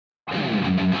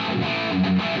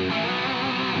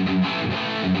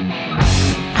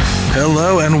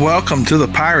Hello and welcome to the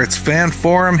Pirates Fan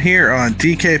Forum here on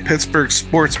DK Pittsburgh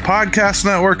Sports Podcast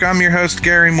Network. I'm your host,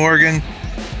 Gary Morgan.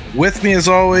 With me, as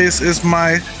always, is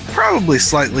my probably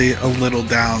slightly a little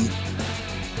down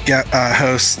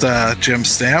host, Jim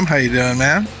Stam. How you doing,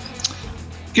 man?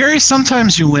 Gary,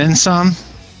 sometimes you win some,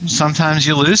 sometimes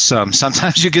you lose some.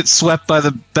 Sometimes you get swept by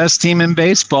the best team in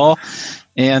baseball.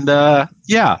 And,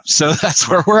 so that's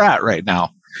where we're at right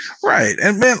now. Right.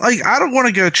 And man, I don't want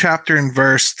to go chapter and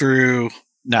verse through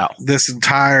this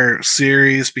entire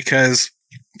series because,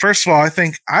 first of all, I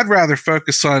think I'd rather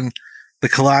focus on the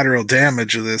collateral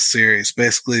damage of this series.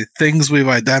 Basically, things we've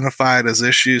identified as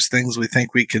issues, things we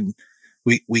think we can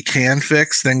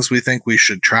fix, things we think we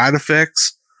should try to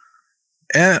fix.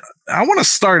 And I want to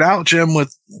start out, Jim,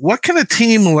 with what can a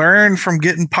team learn from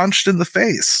getting punched in the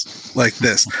face like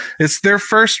this? It's their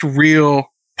first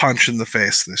real punch in the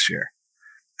face this year.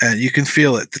 And you can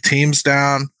feel it. The team's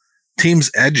down. Team's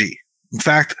edgy. In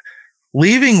fact,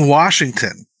 leaving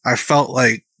Washington, I felt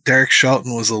like Derek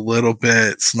Shelton was a little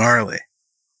bit snarly.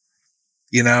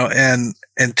 And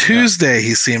Tuesday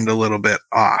he seemed a little bit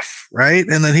off, right?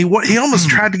 And then he almost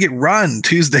tried to get run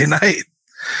Tuesday night,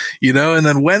 and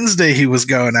then Wednesday he was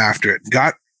going after it and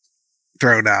got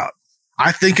thrown out.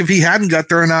 I think if he hadn't got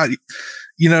thrown out,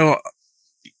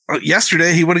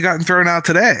 yesterday he would have gotten thrown out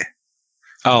today.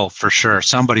 Oh, for sure.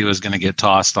 Somebody was going to get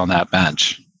tossed on that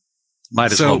bench.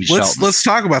 Might as well be Shelton. Let's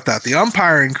talk about that. The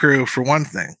umpiring crew, for one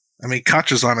thing. I mean,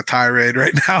 Kutch is on a tirade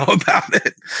right now about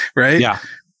it, right? Yeah.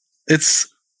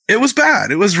 It was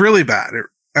bad. It was really bad.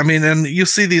 And you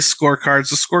see these scorecards.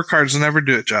 The scorecards never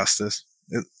do it justice.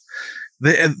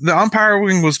 The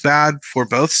umpiring was bad for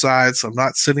both sides. I'm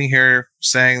not sitting here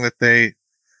saying that they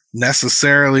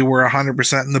necessarily were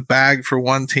 100% in the bag for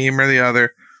one team or the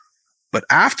other. But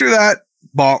after that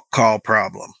balk call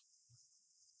problem,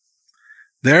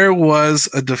 there was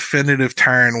a definitive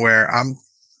turn where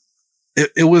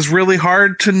it was really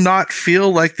hard to not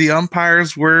feel like the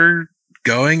umpires were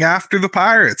going after the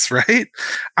Pirates, right?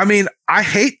 I mean, I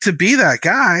hate to be that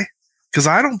guy because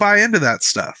I don't buy into that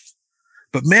stuff.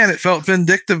 But man, it felt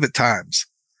vindictive at times.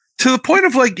 To the point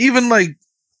of even the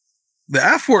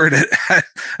F word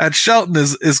at Shelton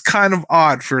is kind of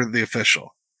odd for the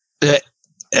official.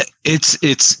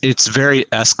 It's very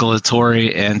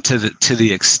escalatory, and to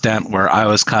the extent where I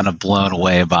was kind of blown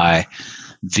away by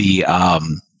the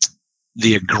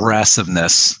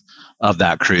aggressiveness of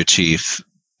that crew chief,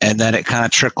 and then it kind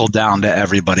of trickled down to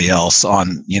everybody else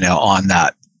on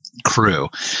that crew.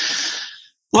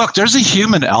 Look, there's a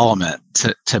human element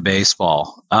to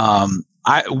baseball.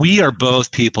 We are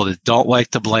both people that don't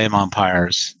like to blame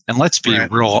umpires, and let's be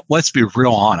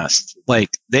real honest. They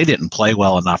didn't play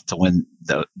well enough to win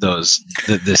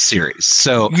this series.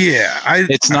 So I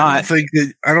don't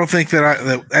think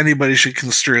that anybody should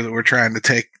construe that we're trying to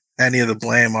take any of the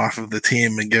blame off of the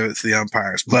team and give it to the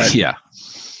umpires. But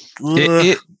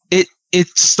it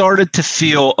started to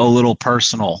feel a little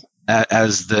personal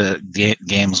as the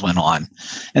games went on,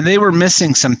 and they were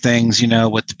missing some things,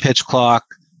 with the pitch clock,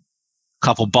 a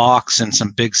couple balks in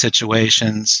some big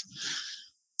situations.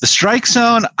 The strike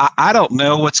zone, I don't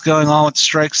know what's going on with the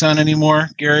strike zone anymore,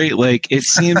 Gary. It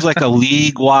seems like a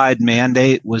league-wide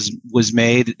mandate was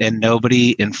made, and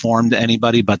nobody informed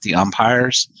anybody but the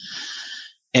umpires.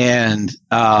 And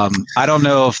I don't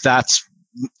know if that's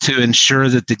to ensure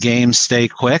that the games stay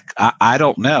quick. I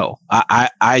don't know.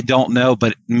 I don't know,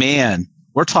 but man,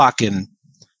 we're talking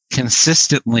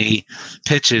consistently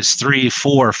pitches 3,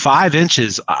 4, 5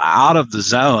 inches out of the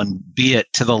zone, be it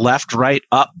to the left, right,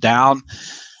 up, down.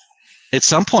 At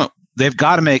some point, they've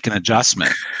got to make an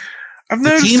adjustment. I've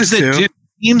noticed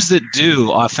teams that do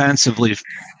offensively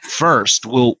first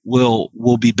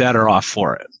will be better off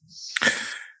for it.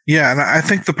 Yeah, and I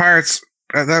think the Pirates.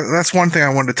 That's one thing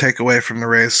I wanted to take away from the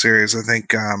Rays series. I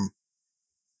think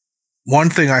one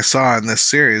thing I saw in this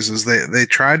series is they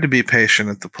tried to be patient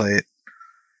at the plate,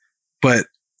 but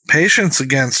patience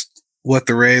against what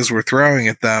the Rays were throwing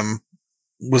at them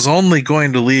was only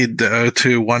going to lead to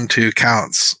 0-2, 1-2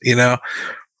 counts.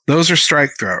 Those are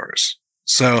strike throwers.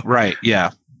 So right,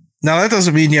 yeah. Now that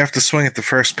doesn't mean you have to swing at the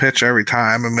first pitch every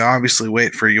time. I mean, obviously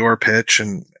wait for your pitch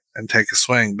and take a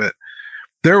swing, but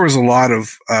there was a lot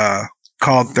of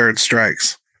called third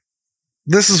strikes.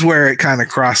 This is where it kind of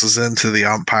crosses into the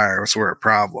umpires were a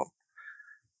problem.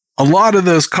 A lot of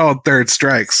those called third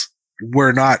strikes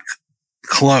were not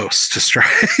close to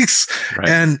strikes. Right.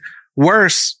 And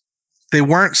worse, they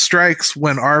weren't strikes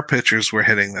when our pitchers were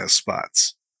hitting those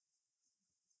spots.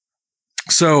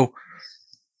 So,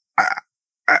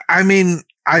 I mean,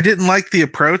 I didn't like the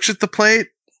approach at the plate.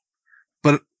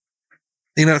 But,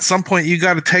 at some point you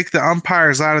got to take the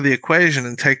umpires out of the equation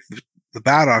and take the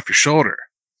bat off your shoulder.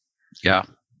 Yeah.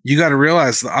 You got to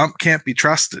realize the ump can't be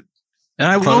trusted. And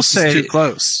I will say, too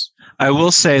close. I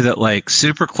will say that like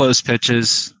super close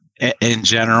pitches in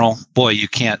general, boy, you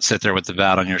can't sit there with the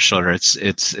bat on your shoulder.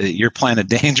 It's you're playing a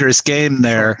dangerous game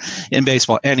there in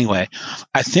baseball. Anyway,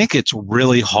 I think it's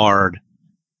really hard.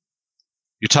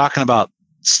 You're talking about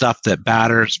stuff that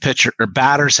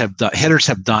hitters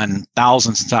have done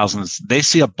thousands and thousands. They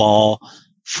see a ball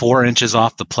 4 inches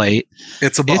off the plate.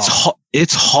 It's a ball.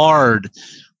 It's hard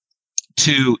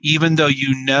to, even though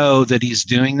you know that he's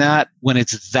doing that, when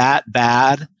it's that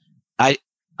bad,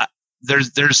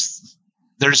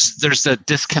 there's a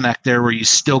disconnect there where you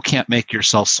still can't make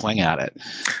yourself swing at it.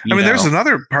 There's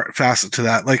another facet to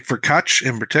that. Like for Kutch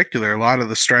in particular, a lot of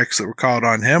the strikes that were called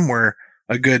on him were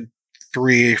a good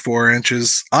 3-4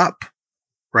 inches up,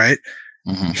 right?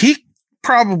 Mm-hmm. He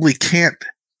probably can't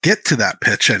get to that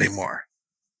pitch anymore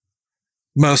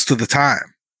most of the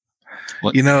time.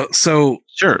 So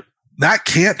sure, that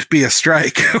can't be a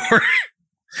strike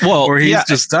or he's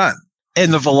just done.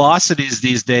 And the velocities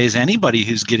these days, anybody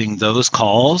who's getting those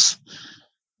calls,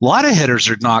 a lot of hitters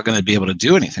are not going to be able to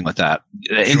do anything with that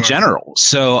in general.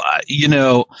 So,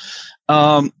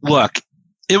 look,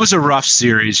 it was a rough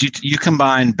series. You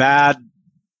combine bad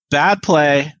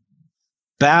play,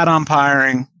 bad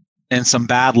umpiring, and some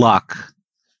bad luck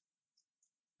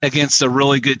against a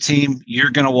really good team.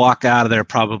 You're going to walk out of there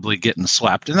probably getting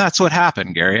swept. And that's what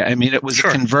happened, Gary. It was a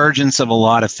convergence of a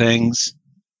lot of things.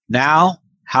 Now,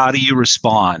 how do you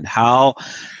respond? How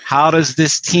does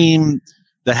this team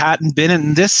that hadn't been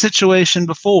in this situation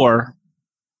before,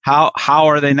 how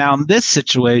are they now in this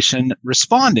situation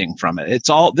responding from it?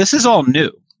 This is all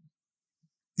new.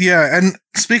 Yeah, and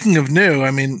speaking of new,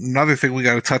 another thing we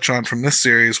got to touch on from this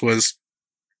series was,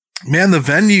 man, the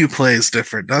venue plays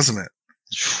different, doesn't it?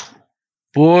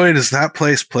 Boy, does that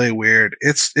place play weird.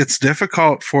 It's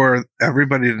difficult for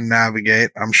everybody to navigate,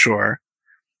 I'm sure.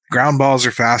 Ground balls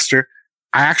are faster.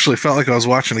 I actually felt like I was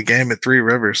watching a game at Three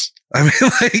Rivers.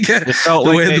 It felt the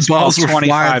like way the balls were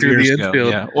flying through the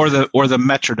infield. Yeah. Or the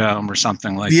Metrodome or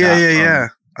something like that. Yeah.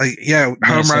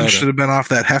 Home run should have been off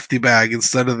that hefty bag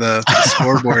instead of the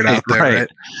scoreboard out there, right?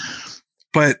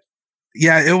 But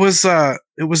yeah, it was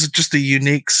just a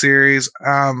unique series.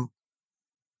 I'm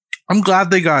glad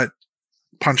they got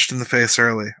punched in the face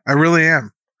early. I really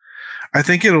am. I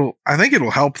think it'll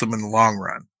help them in the long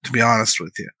run, to be honest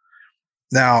with you.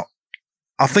 Now,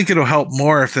 I think it'll help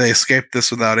more if they escape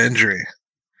this without injury,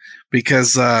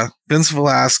 because Vince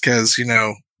Velasquez,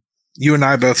 you and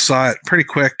I both saw it pretty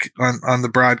quick on the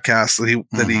broadcast that he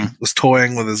was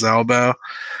toying with his elbow.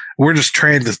 We're just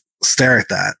trained to stare at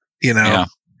that, Yeah.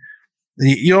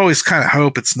 You always kind of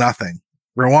hope it's nothing.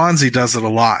 Rawanzi does it a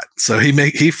lot, so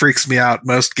he freaks me out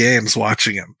most games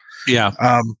watching him. Yeah.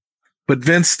 But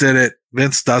Vince did it.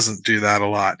 Vince doesn't do that a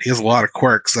lot. He has a lot of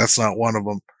quirks. That's not one of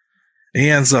them. He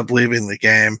ends up leaving the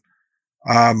game.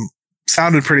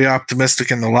 Sounded pretty optimistic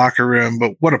in the locker room,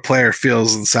 but what a player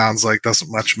feels and sounds like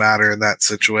doesn't much matter in that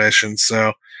situation.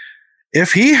 So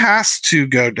if he has to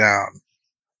go down,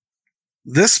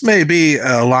 this may be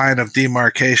a line of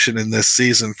demarcation in this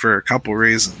season for a couple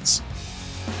reasons.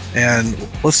 And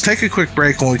let's take a quick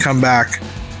break. When we come back,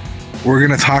 we're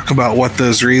going to talk about what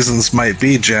those reasons might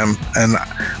be, Jim. And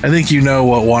I think you know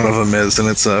what one of them is, and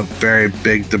it's a very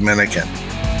big Dominican.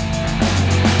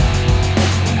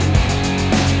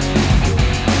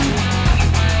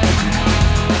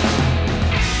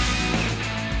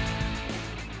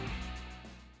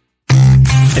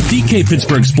 At DK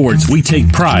Pittsburgh Sports, we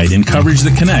take pride in coverage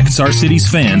that connects our city's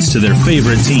fans to their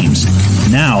favorite teams.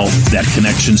 Now, that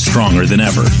connection's stronger than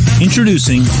ever.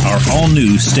 Introducing our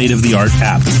all-new state-of-the-art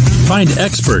app. Find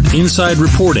expert inside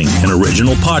reporting and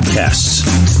original podcasts.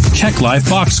 Check live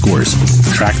box scores.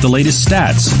 Track the latest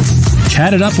stats.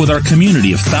 Chat it up with our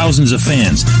community of thousands of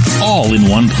fans, all in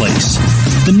one place.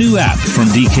 The new app from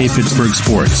DK Pittsburgh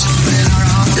Sports.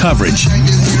 Coverage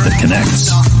that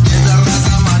connects.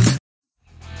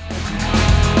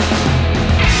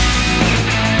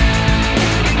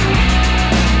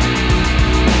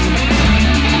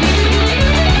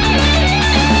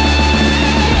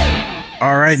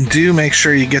 All right, do make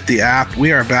sure you get the app.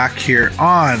 We are back here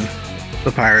on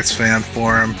the Pirates Fan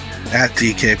Forum at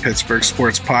DK Pittsburgh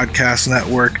Sports Podcast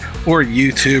Network or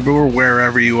YouTube or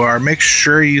wherever you are. Make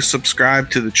sure you subscribe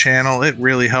to the channel. It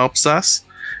really helps us.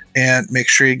 And make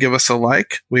sure you give us a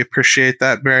like. We appreciate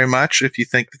that very much if you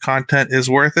think the content is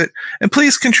worth it. And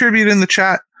please contribute in the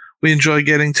chat. We enjoy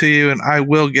getting to you, and I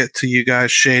will get to you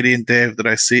guys, Shady and Dave, that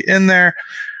I see in there.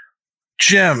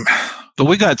 Jim, But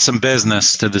we got some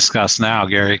business to discuss now,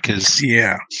 Gary, because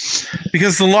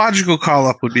the logical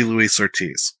call-up would be Luis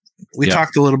Ortiz. We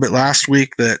talked a little bit last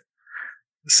week that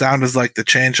it sounded like the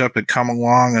changeup had come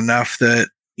along enough that,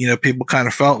 you know, people kind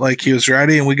of felt like he was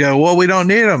ready, and we go, well, we don't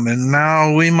need him, and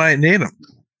now we might need him.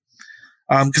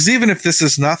 Because even if this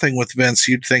is nothing with Vince,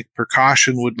 you'd think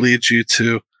precaution would lead you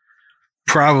to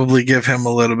probably give him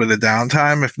a little bit of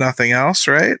downtime, if nothing else,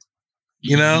 right?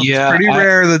 You know, it's pretty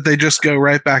rare that they just go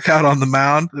right back out on the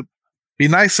mound. It'd be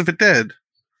nice if it did.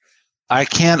 I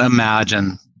can't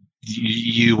imagine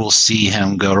you will see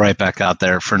him go right back out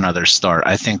there for another start.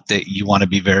 I think that you want to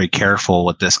be very careful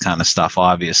with this kind of stuff,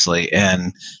 obviously.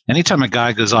 And anytime a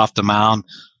guy goes off the mound,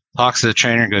 talks to the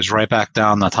trainer, goes right back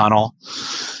down the tunnel.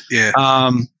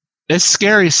 Yeah. It's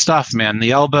scary stuff, man.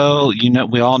 The elbow, you know,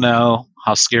 we all know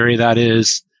how scary that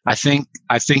is. I think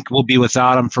we'll be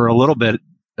without him for a little bit.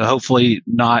 Hopefully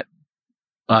not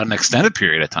an extended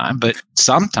period of time, but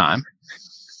sometime.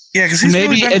 Yeah, because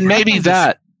maybe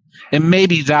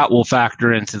that will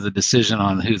factor into the decision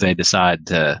on who they decide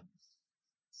to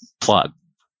plug.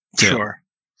 Sure.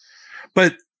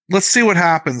 But let's see what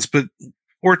happens. But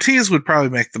Ortiz would probably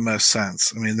make the most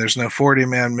sense. I mean, there's no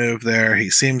 40-man move there.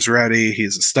 He seems ready.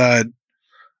 He's a stud.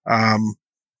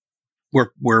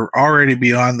 We're already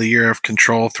beyond the year of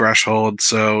control threshold,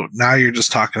 so now you're just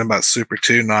talking about Super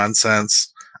 2 nonsense.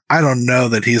 I don't know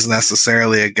that he's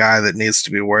necessarily a guy that needs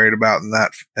to be worried about in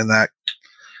that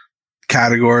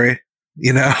category,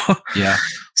 you know? Yeah.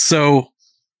 So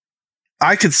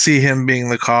I could see him being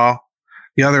the call.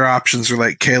 The other options are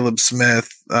like Caleb Smith,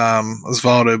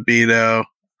 Osvaldo Bido.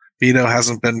 Bido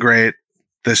hasn't been great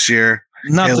this year.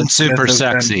 Nothing Caleb super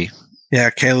sexy.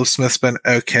 Caleb Smith's been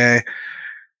okay.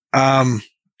 I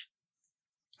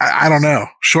don't know.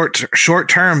 Short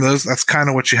term, that's kind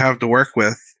of what you have to work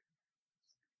with.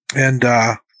 And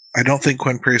I don't think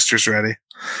Quinn Priester's ready.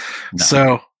 No.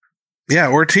 So, yeah,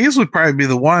 Ortiz would probably be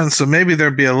the one. So maybe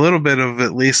there'd be a little bit of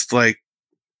at least like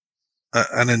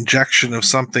an injection of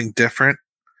something different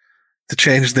to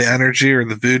change the energy or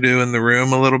the voodoo in the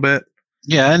room a little bit.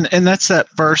 Yeah, and that's that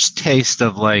first taste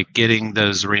of like getting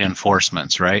those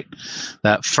reinforcements, right?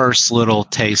 That first little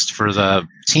taste for the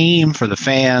team, for the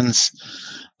fans.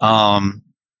 And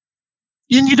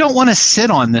you don't want to sit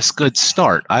on this good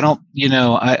start. I don't, you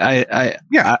know, I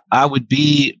would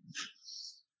be.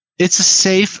 It's a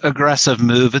safe, aggressive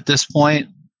move at this point.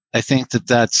 I think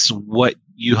that's what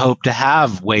you hope to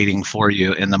have waiting for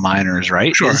you in the minors,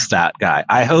 right? Sure. Is that guy.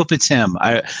 I hope it's him.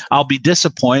 I'll be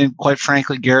disappointed, quite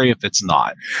frankly, Gary, if it's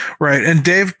not. Right. And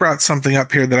Dave brought something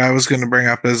up here that I was going to bring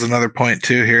up as another point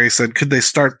too here. He said, could they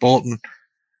start Bolton?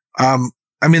 I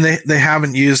mean, they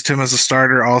haven't used him as a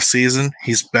starter all season.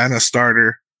 He's been a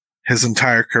starter his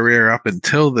entire career up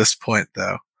until this point,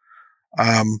 though.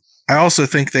 I also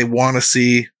think they want to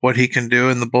see what he can do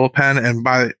in the bullpen. And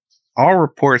by all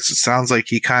reports, it sounds like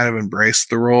he kind of embraced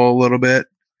the role a little bit.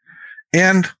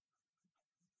 And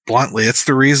bluntly, it's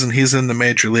the reason he's in the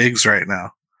major leagues right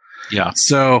now. Yeah.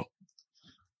 So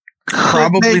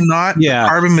probably not. Yeah.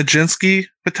 Arvin Majinski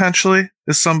potentially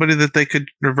is somebody that they could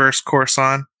reverse course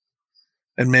on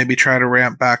and maybe try to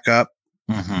ramp back up.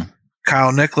 Mm-hmm.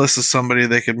 Kyle Nicholas is somebody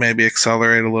they could maybe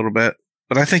accelerate a little bit.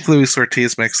 But I think Luis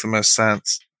Ortiz makes the most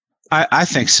sense. I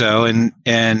think so. And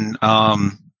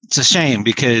it's a shame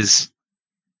because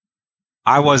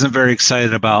I wasn't very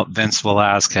excited about Vince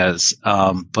Velasquez,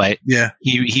 but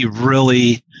he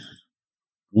really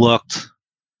looked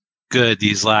good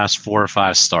these last 4 or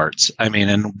 5 starts. I mean,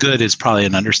 and good is probably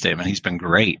an understatement. He's been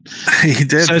great. He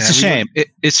did. So it's a shame.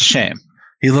 It's a shame.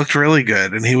 He looked really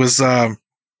good, and he was.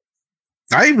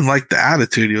 I even liked the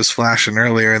attitude he was flashing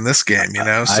earlier in this game. You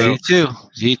know, so I do too.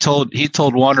 He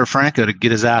told Wander Franco to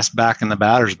get his ass back in the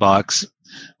batter's box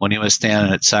when he was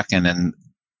standing at second, and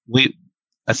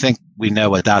I think we know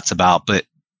what that's about. But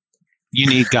you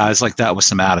need guys like that with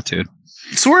some attitude.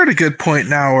 So we're at a good point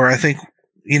now where I think,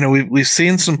 you know, we've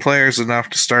seen some players enough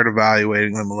to start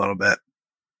evaluating them a little bit,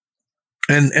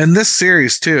 and this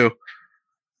series too,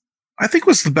 I think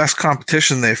was the best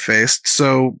competition they faced.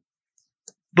 So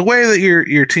the way that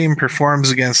your team performs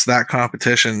against that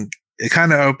competition, it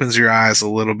kind of opens your eyes a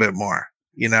little bit more.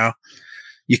 You know,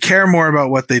 you care more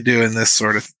about what they do in this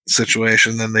sort of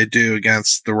situation than they do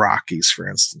against the Rockies, for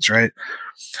instance, right?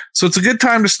 So it's a good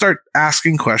time to start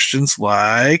asking questions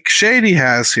like Shady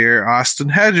has here. Austin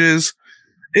Hedges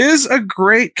is a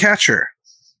great catcher,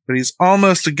 but he's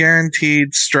almost a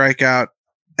guaranteed strikeout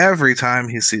every time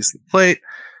he sees the plate.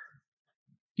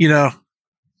 You know,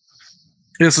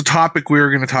 it's a topic we were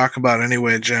going to talk about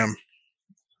anyway, Jim.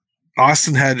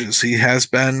 Austin Hedges, he has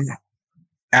been,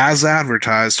 as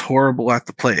advertised, horrible at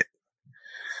the plate.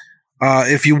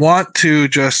 If you want to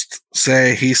just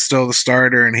say he's still the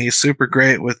starter and he's super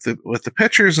great with the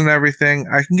pitchers and everything,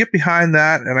 I can get behind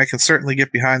that, and I can certainly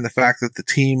get behind the fact that the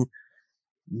team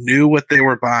knew what they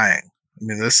were buying. I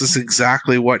mean, this is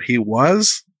exactly what he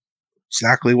was,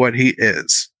 exactly what he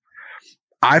is.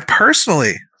 I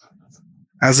personally,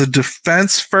 as a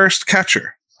defense-first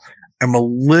catcher, am a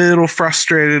little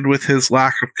frustrated with his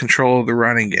lack of control of the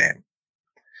running game.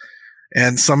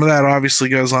 And some of that obviously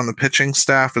goes on the pitching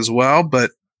staff as well.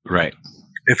 But right,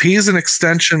 if he's an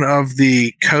extension of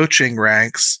the coaching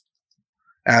ranks,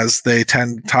 as they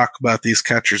tend to talk about these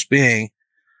catchers being,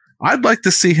 I'd like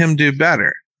to see him do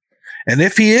better. And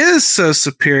if he is so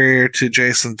superior to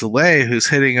Jason DeLay, who's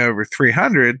hitting over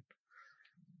 300,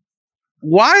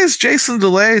 why is Jason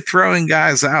DeLay throwing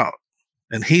guys out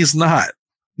and he's not?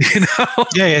 You know?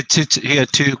 Yeah, he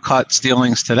had two caught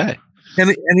stealings today.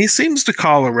 And he seems to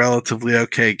call a relatively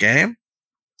okay game.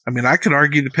 I mean, I could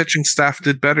argue the pitching staff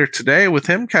did better today with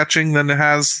him catching than it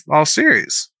has all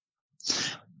series.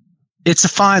 It's a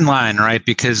fine line, right?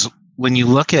 Because when you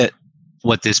look at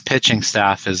what this pitching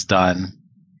staff has done,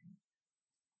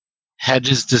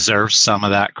 Hedges deserves some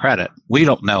of that credit. We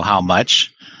don't know how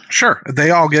much. Sure.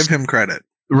 They all give him credit.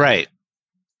 Right.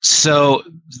 So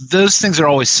those things are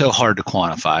always so hard to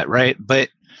quantify, right? But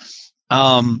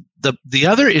the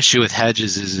other issue with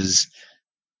Hedges is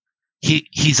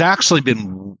he's actually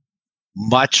been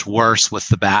much worse with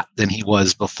the bat than he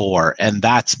was before, and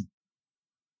that's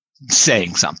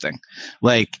saying something.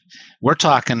 Like we're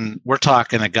talking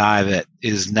a guy that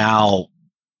is now,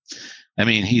 I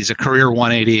mean, he's a career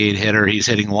 188 hitter. He's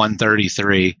hitting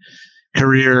 133,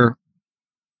 career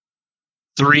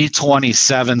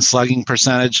 327 slugging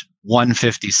percentage,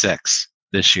 156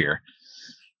 this year.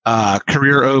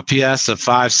 Career OPS of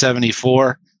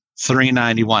 574,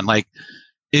 391. Like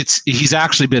he's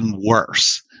actually been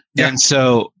worse. Yeah. And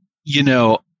so,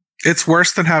 it's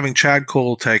worse than having Chad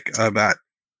Cole take a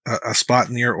spot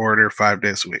in your order 5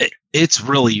 days a week. It's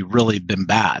really, really been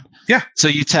bad. Yeah. So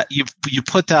you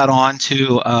put that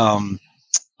onto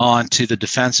the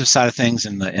defensive side of things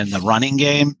in the running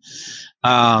game.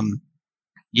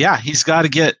 Yeah, he's got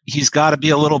to be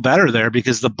a little better there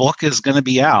because the book is going to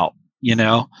be out.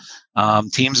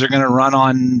 Teams are going to run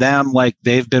on them like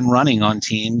they've been running on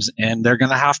teams, and they're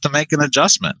going to have to make an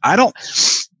adjustment.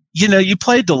 You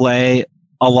play DeLay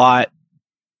a lot.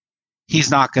 He's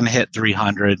not going to hit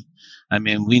 300. I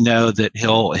mean, we know that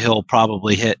he'll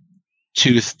probably hit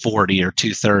 240 or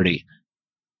 230.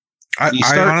 I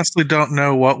honestly don't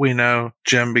know what we know,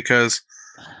 Jim, because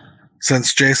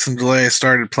since Jason DeLay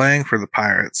started playing for the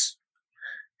Pirates,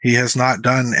 he has not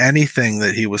done anything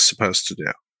that he was supposed to do.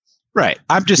 Right.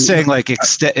 I'm just saying,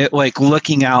 like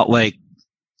looking out, like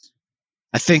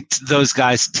I think those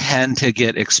guys tend to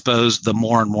get exposed the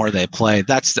more and more they play.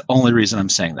 That's the only reason I'm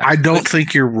saying that. I don't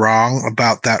think you're wrong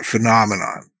about that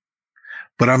phenomenon,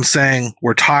 but I'm saying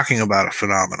we're talking about a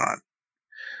phenomenon.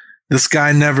 This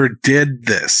guy never did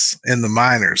this in the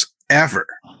minors ever.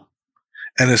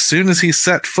 And as soon as he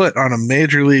set foot on a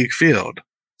major league field,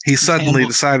 he suddenly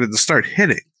decided to start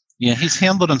hitting. Yeah, he's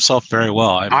handled himself very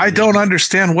well. I don't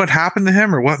understand what happened to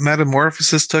him or what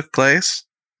metamorphosis took place.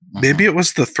 Maybe it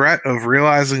was the threat of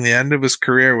realizing the end of his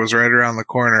career was right around the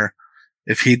corner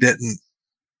if he didn't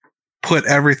put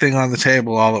everything on the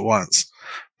table all at once.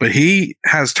 But he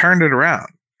has turned it around.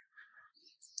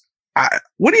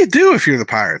 What do you do if you're the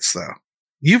Pirates, though?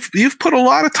 You've put a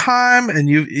lot of time and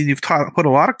you've put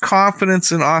a lot of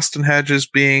confidence in Austin Hedges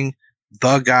being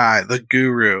the guy, the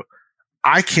guru.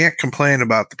 I can't complain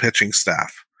about the pitching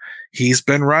staff. He's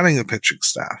been running the pitching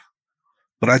staff.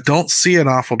 But I don't see an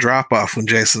awful drop-off when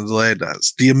Jason DeLay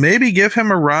does. Do you maybe give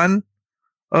him a run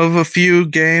of a few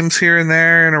games here and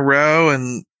there in a row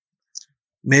and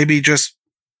maybe just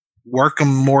work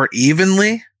them more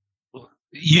evenly?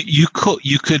 You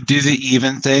could do the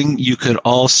even thing. You could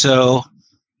also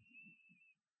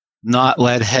not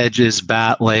let Hedges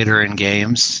bat later in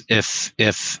games if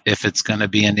it's going to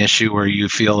be an issue where you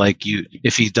feel like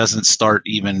if he doesn't start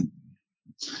even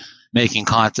making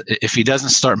contact, if he doesn't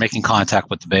start making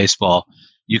contact with the baseball,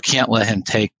 you can't let him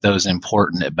take those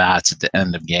important at bats at the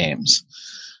end of games.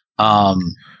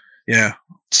 Yeah.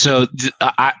 So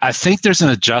I think there's an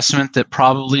adjustment that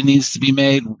probably needs to be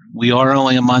made. We are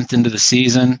only a month into the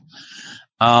season.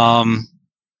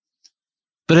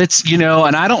 But it's,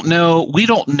 and I don't know, we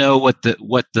don't know what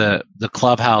the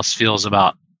clubhouse feels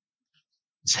about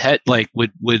his head. Like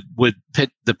would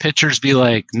the pitchers be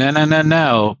like,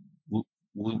 no,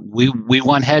 we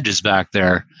want Hedges back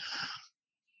there.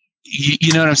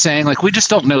 You know what I'm saying? Like, we just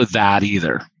don't know that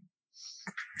either.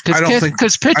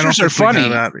 Because pitchers are funny.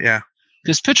 Yeah.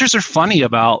 Because pitchers are funny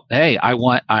about, hey, I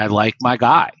like my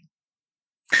guy.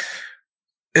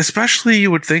 Especially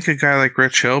you would think a guy like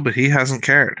Rich Hill, but he hasn't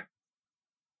cared.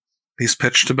 He's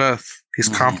pitched to both. He's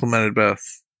complimented both.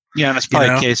 Yeah, and it's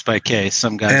probably case by case.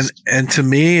 Some guys. And to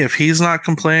me, if he's not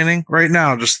complaining right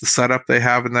now, just the setup they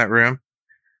have in that room,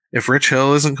 if Rich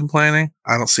Hill isn't complaining,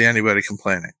 I don't see anybody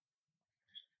complaining.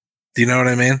 Do you know what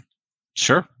I mean?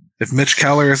 Sure. If Mitch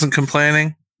Keller isn't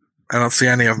complaining, I don't see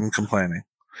any of them complaining.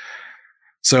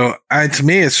 So to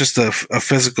me, it's just a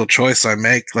physical choice I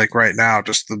make. Like right now,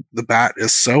 just the bat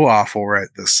is so awful right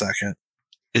this second.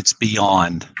 It's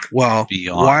beyond. Well,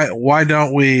 why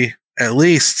don't we at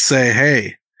least say,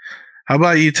 hey, how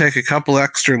about you take a couple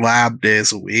extra lab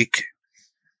days a week?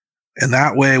 And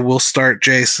that way we'll start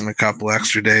Jason a couple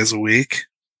extra days a week.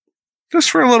 Just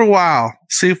for a little while.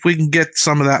 See if we can get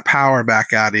some of that power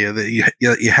back out of you that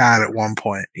you had at one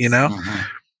point, you know? Mm-hmm.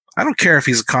 I don't care if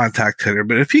he's a contact hitter,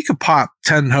 but if he could pop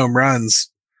 10 home runs,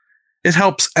 it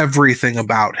helps everything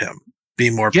about him be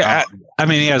more powerful. I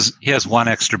mean, he has one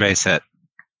extra base hit.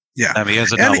 Yeah. I mean, he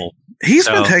has a double. He's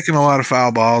been taking a lot of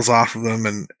foul balls off of them,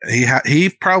 and he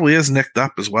probably is nicked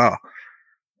up as well.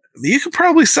 You could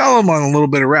probably sell him on a little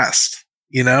bit of rest,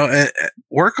 you know, and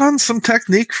work on some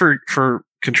technique for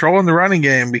controlling the running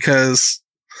game, because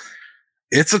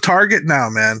it's a target now,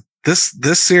 man. This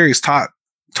series taught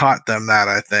them that.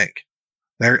 I think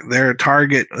they're a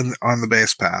target on the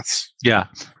base paths. Yeah,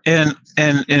 and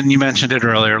you mentioned it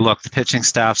earlier. Look, the pitching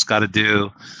staff's got to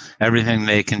do everything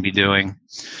they can be doing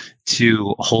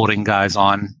to holding guys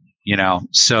on, you know.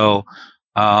 So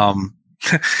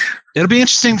it'll be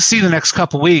interesting to see the next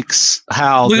couple weeks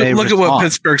how they look at what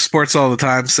Pittsburgh Sports All the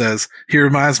Time says. He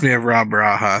reminds me of Rob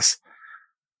Barajas.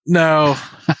 No,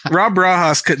 Rob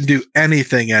Barajas couldn't do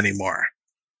anything anymore.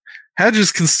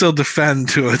 Hedges can still defend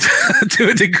to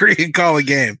a degree and call a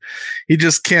game. He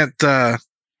just can't.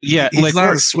 He's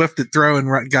not as swift at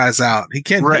throwing guys out. He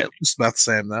can't. Right. Just about the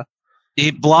same though.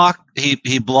 He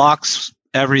blocks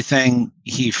everything.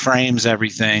 He frames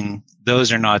everything.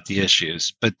 Those are not the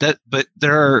issues, but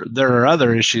there are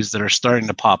other issues that are starting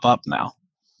to pop up now.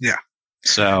 Yeah.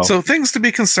 So things to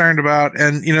be concerned about,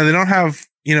 and you know they don't have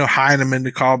Heineman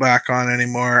to call back on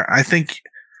anymore. I think,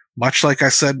 much like I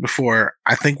said before,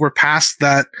 I think we're past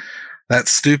that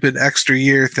stupid extra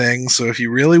year thing. So if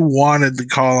you really wanted to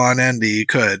call on Endy, you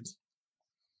could.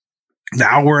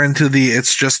 Now we're into the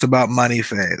it's just about money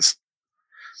phase.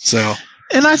 So,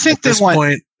 and I think at this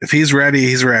point, if he's ready,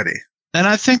 he's ready. And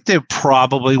I think they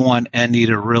probably want Endy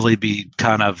to really be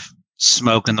kind of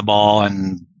smoking the ball,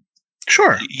 and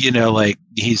sure, like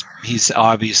he's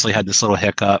obviously had this little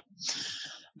hiccup.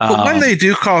 But when they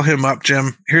do call him up,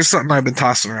 Jim, here's something I've been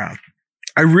tossing around.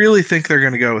 I really think they're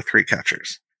going to go with 3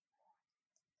 catchers.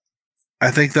 I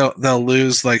think they'll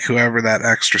lose like whoever that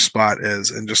extra spot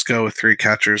is and just go with 3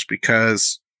 catchers,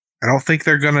 because I don't think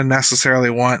they're going to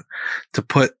necessarily want to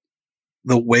put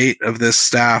the weight of this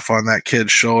staff on that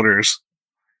kid's shoulders,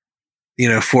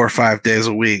 4 or 5 days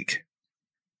a week.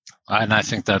 And I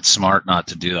think that's smart not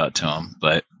to do that to him,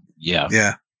 but yeah.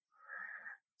 Yeah.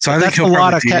 So I think he'll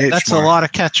that's a lot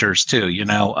of catchers too,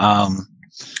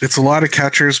 It's a lot of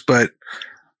catchers, but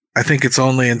I think it's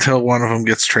only until one of them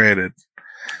gets traded.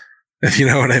 If you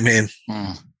know what I mean.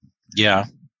 Yeah.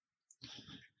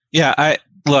 Yeah,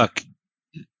 look,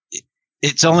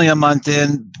 it's only a month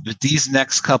in, but these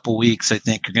next couple weeks I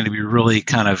think are going to be really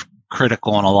kind of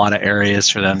critical in a lot of areas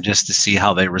for them, just to see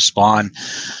how they respond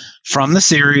from the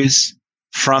series,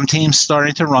 from teams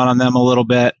starting to run on them a little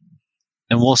bit.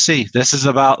 And we'll see.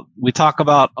 We talk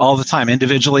about all the time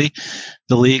individually,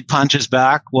 the league punches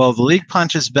back. Well, the league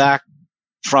punches back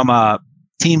from a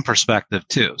team perspective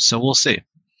too. So we'll see.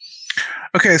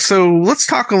 Okay, so let's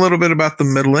talk a little bit about the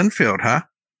middle infield, huh?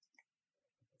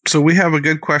 So we have a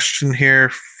good question here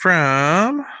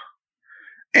from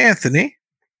Anthony.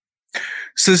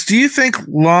 Says, do you think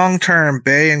long-term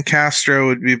Bay and Castro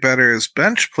would be better as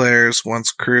bench players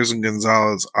once Cruz and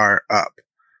Gonzalez are up?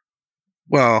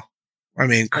 Well, I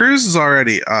mean, Cruz is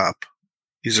already up.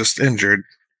 He's just injured.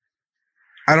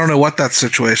 I don't know what that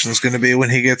situation is going to be when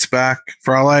he gets back.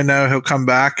 For all I know, he'll come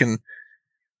back and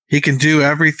he can do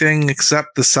everything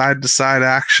except the side-to-side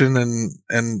action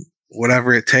and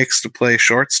whatever it takes to play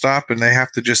shortstop, and they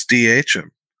have to just DH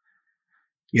him.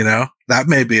 That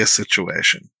may be a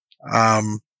situation. I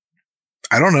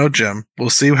don't know, Jim. We'll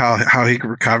see how he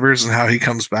recovers and how he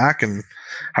comes back and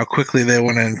how quickly they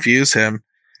want to infuse him.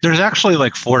 There's actually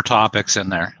like 4 topics in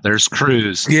there. There's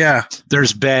Cruz. Yeah.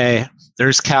 There's Bay.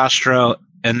 There's Castro.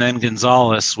 And then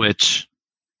Gonzalez, which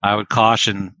I would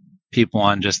caution people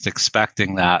on just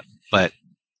expecting that. But,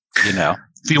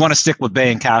 if you want to stick with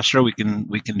Bay and Castro, we can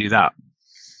do that.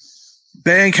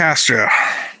 Bay and Castro.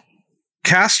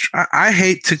 I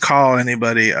hate to call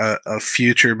anybody a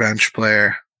future bench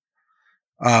player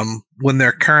when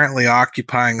they're currently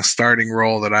occupying a starting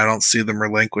role that I don't see them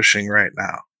relinquishing right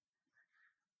now.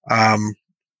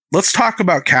 Let's talk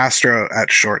about Castro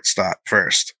at shortstop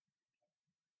first.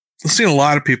 I've seen a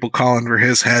lot of people calling for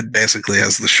his head basically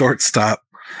as the shortstop.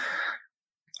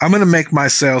 I'm going to make my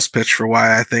sales pitch for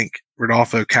why I think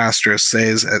Rodolfo Castro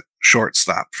stays at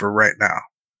shortstop for right now.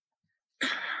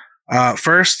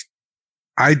 First,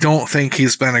 I don't think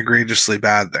he's been egregiously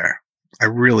bad there. I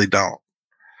really don't.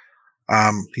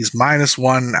 He's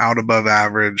 -1 out above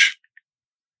average,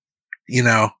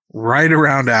 right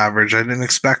around average. I didn't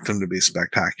expect him to be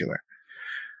spectacular.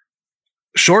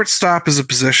 Shortstop is a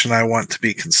position I want to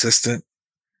be consistent,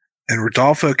 and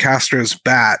Rodolfo Castro's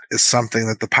bat is something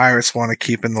that the Pirates want to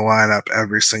keep in the lineup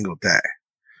every single day.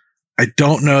 I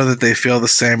don't know that they feel the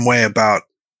same way about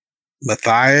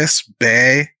Matthias,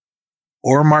 Bay,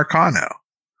 or Marcano.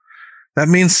 That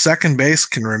means second base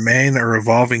can remain a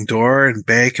revolving door, and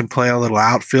Bay can play a little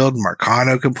outfield,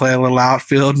 Marcano can play a little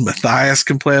outfield, Matthias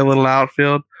can play a little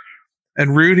outfield,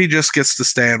 and Rudy just gets to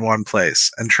stay in one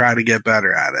place and try to get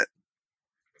better at it.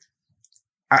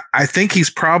 I think he's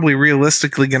probably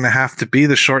realistically going to have to be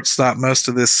the shortstop most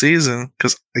of this season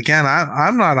because, again,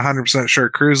 I'm not 100% sure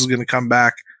Cruz is going to come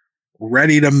back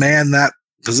ready to man that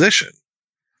position.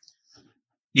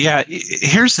 Yeah,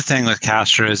 here's the thing with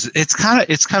Castro is it's kind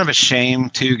of a shame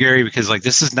too, Gary, because like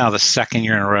this is now the second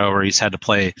year in a row where he's had to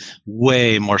play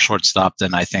way more shortstop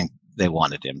than I think they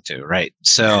wanted him to, right?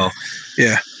 So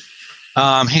yeah,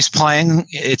 he's playing.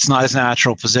 It's not his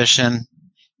natural position.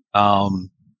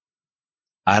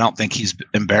 I don't think he's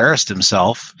embarrassed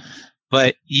himself,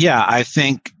 but yeah, I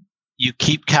think you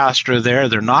keep Castro there.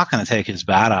 They're not going to take his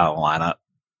bat out of the lineup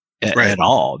at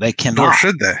all. They cannot. Nor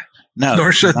should they. No,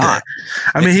 nor should they.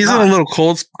 I mean, he's in a little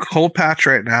cold patch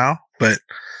right now, but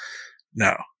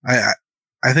no, I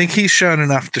think he's shown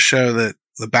enough to show that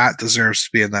the bat deserves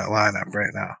to be in that lineup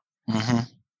right now. Mm-hmm.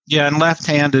 Yeah, and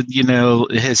left-handed,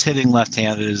 his hitting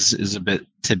left-handed is a bit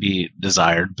to be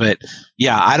desired. But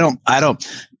yeah, I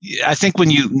think when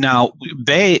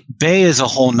Bay is a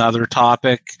whole nother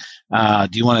topic. Do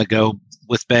you want to go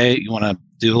with Bay? You want to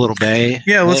do a little Bay?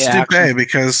 Yeah, let's do Bay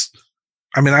because,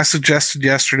 I suggested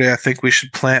yesterday I think we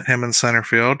should plant him in center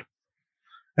field.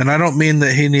 And I don't mean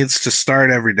that he needs to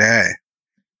start every day.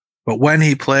 But when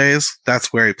he plays,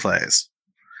 that's where he plays.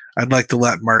 I'd like to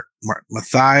let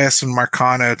Matthias and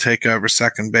Marcano take over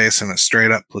second base in a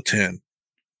straight-up platoon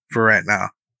for right now.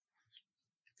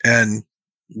 And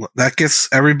that gets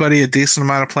everybody a decent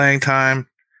amount of playing time.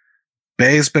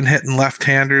 Bay's been hitting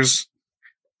left-handers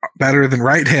better than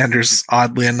right-handers,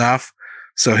 oddly enough.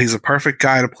 So he's a perfect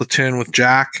guy to platoon with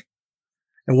Jack.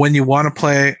 And when you want to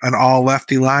play an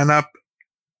all-lefty lineup,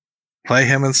 play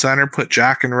him in center, put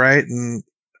Jack in right, and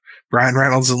Brian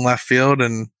Reynolds in left field,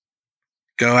 and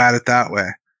go at it that way.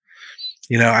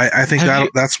 I think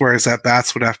that's where his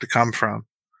at-bats would have to come from.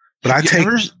 But I take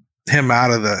him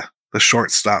out of the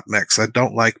shortstop mix. I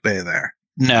don't like Bay there.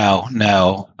 No.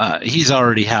 He's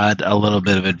already had a little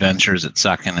bit of adventures at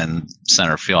second and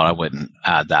center field. I wouldn't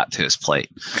add that to his plate.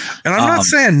 And I'm not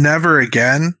saying never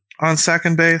again on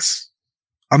second base.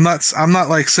 I'm not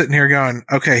like sitting here going,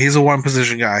 okay, he's a one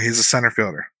position guy. He's a center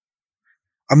fielder.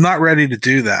 I'm not ready to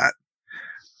do that.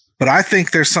 But I think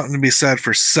there's something to be said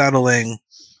for simplifying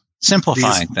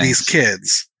these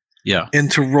kids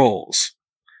into roles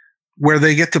where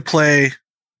they get to play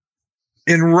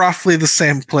in roughly the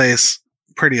same place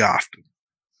pretty often.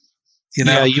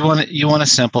 Yeah, you want to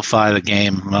simplify the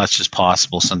game as much as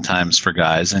possible sometimes for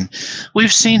guys, and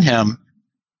we've seen him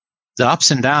the ups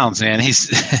and downs. Man,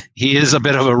 he is a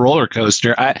bit of a roller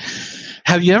coaster.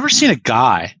 Have you ever seen a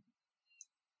guy,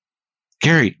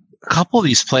 Gary? A couple of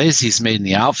these plays he's made in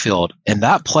the outfield, and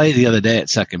that play the other day at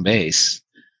second base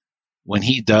when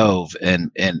he dove and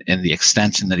the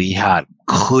extension that he had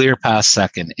clear past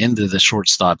second into the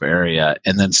shortstop area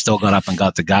and then still got up and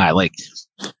got the guy. Like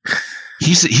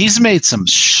he's made some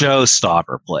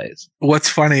showstopper plays. What's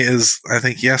funny is I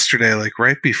think yesterday, like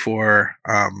right before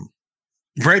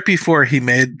he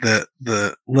made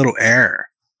the little error,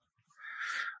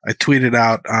 I tweeted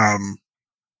out,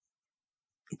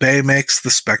 Bay makes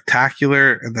the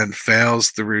spectacular and then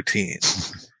fails the routine.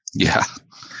 Yeah.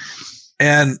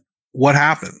 And what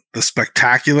happened? The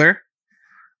spectacular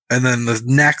and then the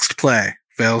next play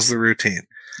fails the routine.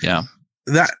 Yeah.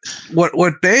 That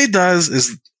what Bay does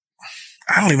is,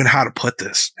 I don't even know how to put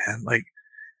this, man. Like,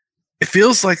 it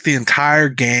feels like the entire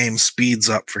game speeds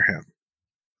up for him.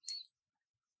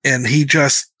 And he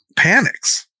just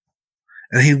panics.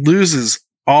 And he loses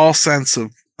all sense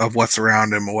of of what's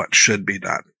around him and what should be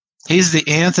done. He's the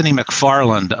Anthony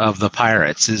McFarland of the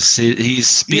Pirates.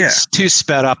 He's too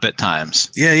sped up at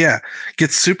times. Yeah.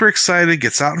 Gets super excited,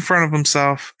 gets out in front of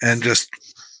himself, and just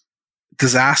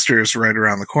disaster is right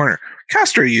around the corner.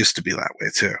 Castro used to be that way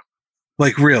too.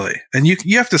 Like, really. And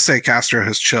you have to say Castro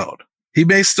has chilled. He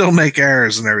may still make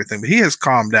errors and everything, but he has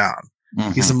calmed down.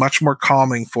 Mm-hmm. He's a much more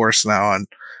calming force now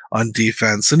on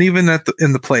defense, and even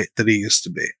in the plate that he used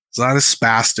to be. He's not as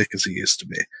spastic as he used to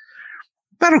be.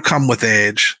 That'll come with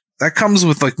age. That comes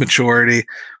with like maturity.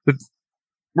 But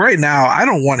right now, I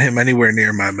don't want him anywhere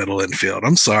near my middle infield.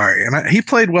 I'm sorry. And he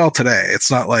played well today.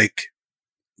 It's not like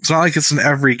it's an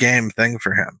every game thing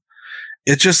for him.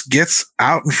 It just gets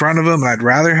out in front of him, and I'd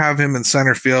rather have him in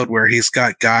center field where he's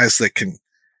got guys that can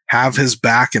have his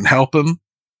back and help him.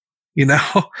 You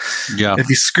know, yeah. If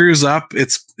he screws up,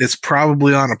 it's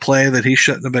probably on a play that he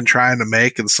shouldn't have been trying to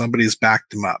make, and somebody's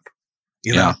backed him up.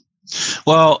 You know.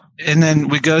 Well, and then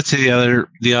we go to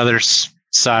the other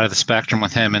side of the spectrum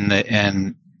with him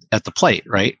and at the plate,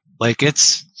 right? Like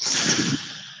here's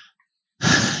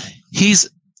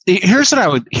what I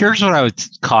would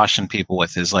caution people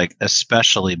with is like,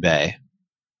 especially Bay.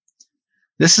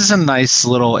 This is a nice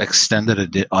little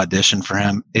extended audition for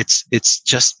him. It's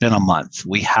just been a month.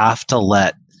 We have to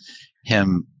let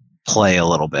him play a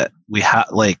little bit. We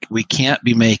can't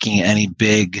be making any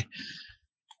big.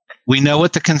 We know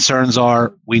what the concerns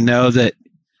are. We know that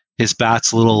his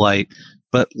bat's a little light,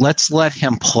 but let's let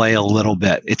him play a little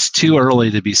bit. It's too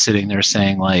early to be sitting there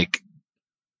saying like,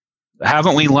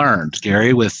 haven't we learned,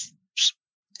 Gary, with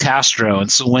Castro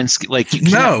and Sawinski? Like,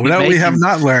 we have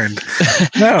not learned.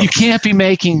 No, you can't be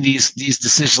making these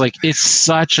decisions. Like, it's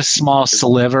such a small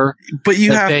sliver. But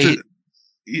you have to.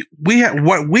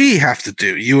 What we have to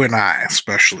do, you and I,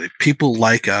 especially people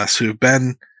like us who've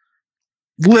been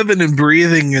living and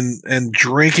breathing and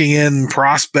drinking in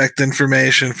prospect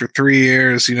information for 3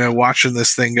 years, watching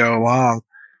this thing go along.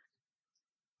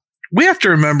 We have to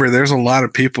remember there's a lot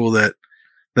of people that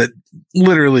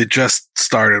literally just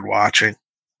started watching.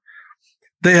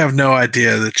 They have no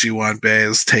idea that Ji-hwan Bae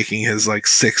is taking his like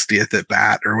 60th at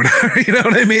bat or whatever. You know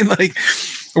what I mean? Like,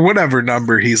 or whatever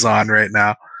number he's on right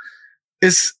now.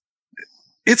 It's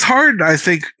hard, I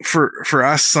think, for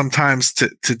us sometimes to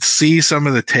see some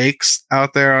of the takes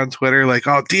out there on Twitter, like,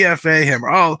 oh, DFA him,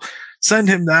 or oh, send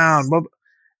him down,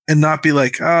 and not be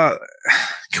like, can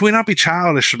we not be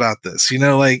childish about this?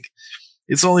 Like,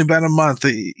 it's only been a month.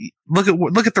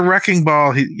 Look at the wrecking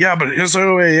ball. But his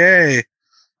OAA,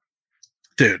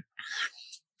 dude.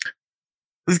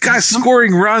 This guy's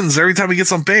scoring runs every time he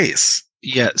gets on base.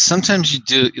 Yeah, sometimes you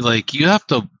do, like, you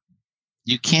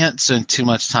can't spend too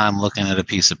much time looking at a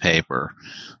piece of paper.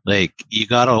 Like, you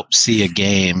got to see a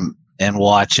game and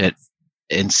watch it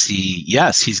and see,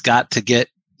 yes, he's got to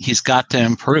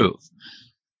improve.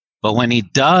 But when he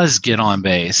does get on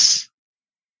base,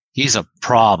 he's a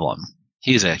problem.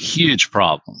 He's a huge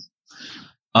problem.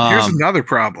 Here's another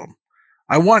problem.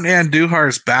 I want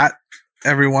Andujar's bat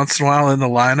every once in a while in the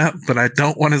lineup, but I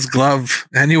don't want his glove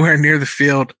anywhere near the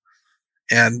field.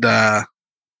 And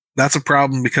that's a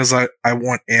problem because I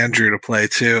want Andrew to play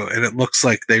too. And it looks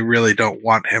like they really don't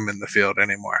want him in the field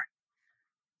anymore.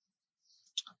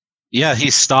 Yeah,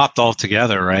 he's stopped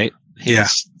altogether, right?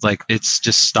 It's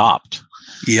just stopped.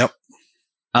 Yep.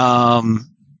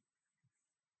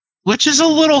 Which is a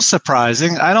little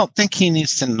surprising. I don't think he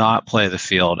needs to not play the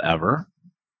field ever.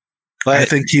 But I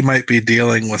think he might be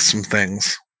dealing with some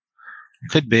things.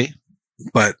 Could be.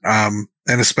 But, and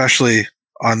especially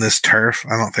on this turf,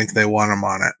 I don't think they want him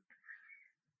on it.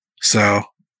 So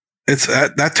it's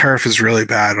that turf is really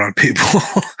bad on people,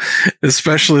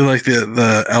 especially like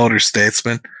the elder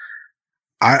statesmen.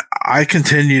 I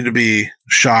continue to be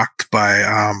shocked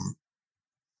by,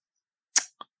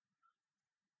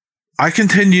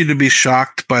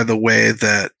 the way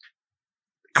that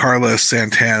Carlos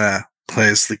Santana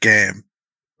plays the game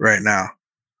right now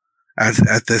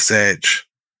at this age.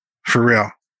 For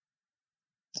real.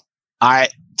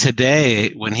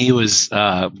 Today when he was,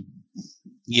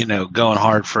 going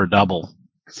hard for a double,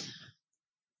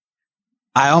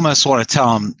 I almost want to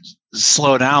tell him,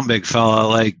 slow down, big fella.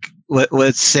 Like,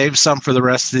 let's save some for the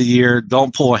rest of the year.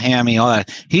 Don't pull a hammy, all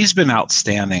that. He's been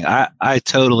outstanding. I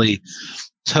totally.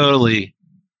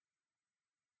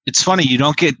 It's funny, you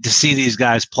don't get to see these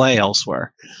guys play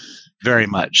elsewhere very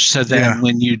much. So then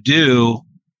when you do,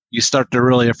 you start to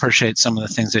really appreciate some of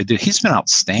the things they do. He's been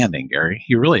outstanding, Gary.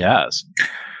 He really has.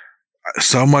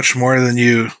 So much more than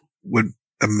you would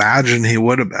imagine he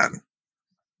would have been.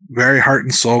 Very heart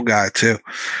and soul guy too.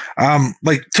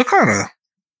 Took on a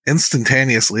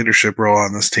instantaneous leadership role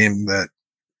on this team that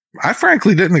I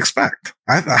frankly didn't expect.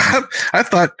 I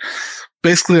thought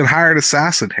basically a hired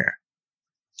assassin here.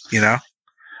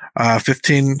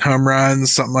 15 home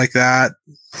runs, something like that.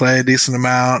 Play a decent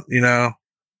amount.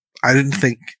 I didn't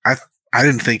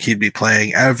think he'd be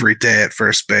playing every day at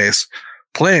first base,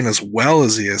 playing as well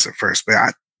as he is at first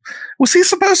base. Was he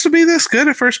supposed to be this good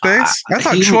at first base? I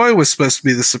thought Choi was supposed to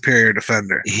be the superior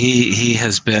defender. He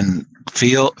has been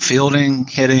fielding,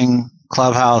 hitting,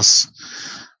 clubhouse.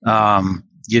 Gotta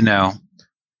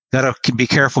be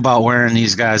careful about wearing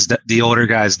these guys, the older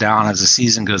guys, down as the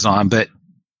season goes on. But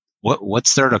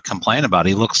what's there to complain about?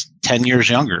 He looks 10 years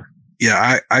younger.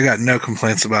 Yeah, I got no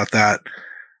complaints about that.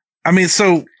 I mean,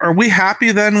 so are we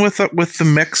happy then with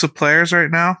the mix of players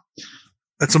right now?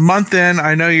 It's a month in.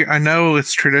 I know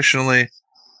it's traditionally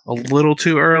a little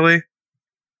too early,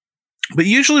 but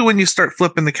usually when you start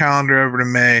flipping the calendar over to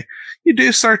May, you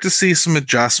do start to see some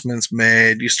adjustments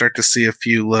made. You start to see a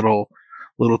few little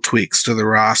tweaks to the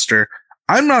roster.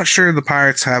 I'm not sure the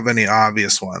Pirates have any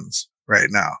obvious ones right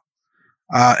now.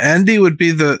 Endy would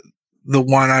be the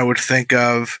one I would think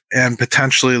of, and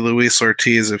potentially Luis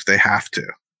Ortiz if they have to.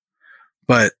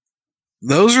 But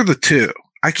those are the two.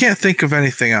 I can't think of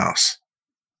anything else.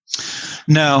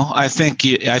 No, I think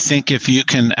if you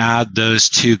can add those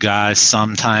two guys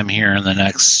sometime here in the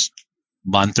next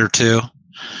month or two,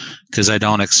 because I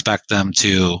don't expect them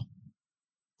to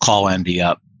call Endy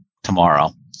up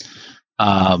tomorrow.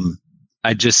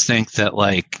 I just think that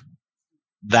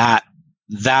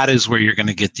that is where you're going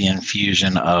to get the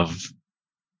infusion of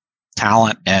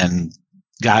talent and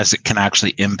guys that can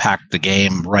actually impact the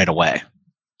game right away.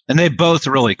 And they both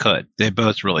really could.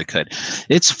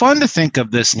 It's fun to think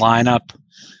of this lineup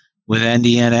with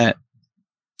Endy in it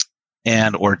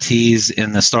and Ortiz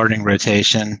in the starting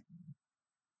rotation.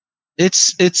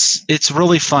 It's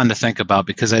really fun to think about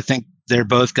because I think they're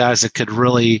both guys that could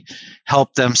really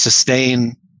help them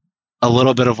sustain a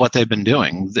little bit of what they've been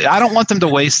doing. I don't want them to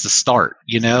waste the start.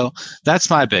 That's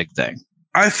my big thing.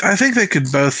 I think they could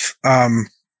both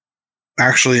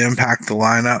actually impact the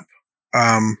lineup.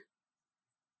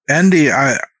 Endy,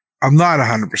 I'm not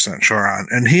 100% sure on,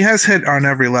 and he has hit on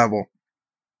every level.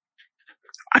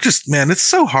 It's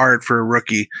so hard for a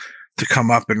rookie to come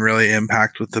up and really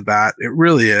impact with the bat. It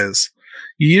really is.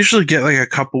 You usually get a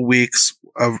couple weeks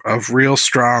of real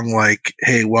strong,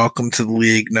 hey, welcome to the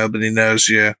league. Nobody knows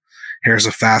you. Here's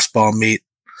a fastball meet,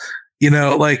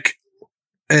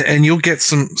 and you'll get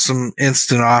some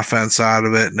instant offense out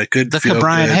of it and a good feel good. The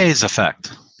Brian Hayes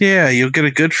effect. Yeah, you'll get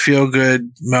a good feel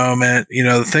good moment.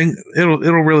 The thing it'll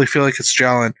really feel like it's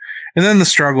gelling, and then the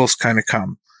struggles kind of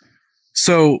come.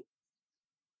 So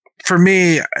for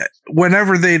me,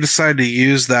 whenever they decide to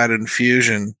use that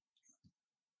infusion,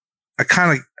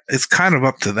 it's kind of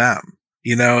up to them.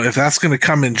 If that's going to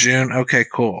come in June, okay,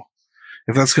 cool.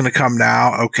 If that's going to come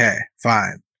now, okay,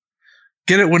 fine.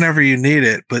 Get it whenever you need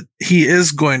it, but he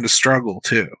is going to struggle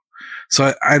too.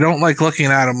 So I don't like looking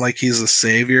at him like he's a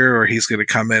savior or he's going to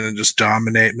come in and just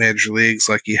dominate major leagues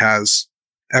like he has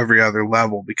every other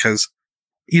level, because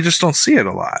you just don't see it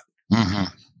a lot. Mm-hmm.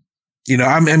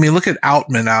 I mean, look at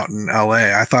Outman out in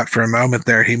LA. I thought for a moment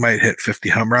there he might hit 50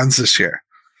 home runs this year.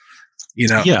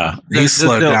 Yeah, he's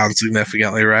slowed down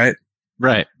significantly, right?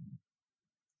 Right.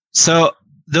 So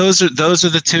those are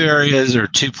the two areas or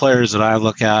two players that I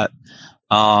look at,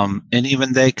 and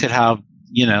even they could have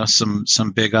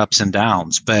some big ups and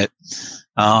downs, but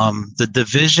the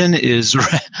division is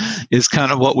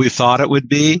kind of what we thought it would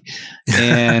be,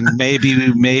 and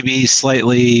maybe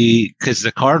slightly, because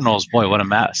the Cardinals, boy, what a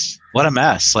mess!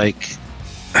 The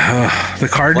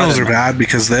Cardinals are bad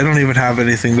because they don't even have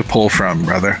anything to pull from,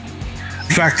 brother.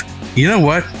 In fact, you know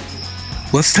what?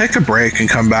 Let's take a break and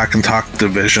come back and talk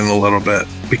division a little bit,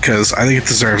 because I think it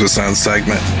deserves its own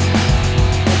segment.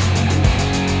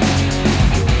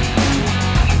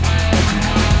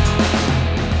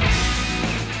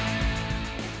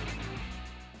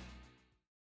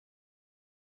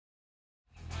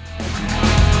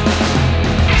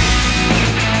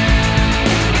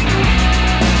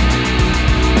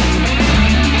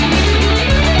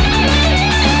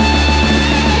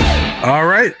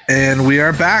 And we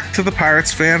are back to the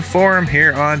Pirates Fan Forum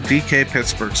here on DK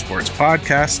Pittsburgh Sports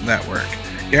Podcast Network.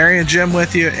 Gary and Jim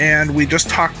with you, and we just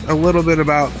talked a little bit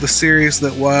about the series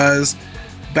that was,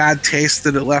 bad taste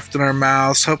that it left in our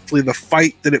mouths, hopefully the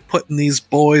fight that it put in these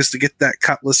boys to get that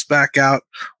cutlass back out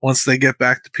once they get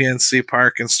back to PNC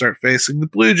Park and start facing the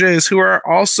Blue Jays, who are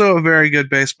also a very good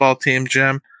baseball team,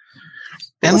 Jim.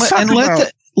 And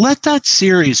let that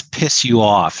series piss you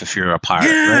off if you're a Pirate.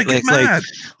 Yeah, right? Get mad.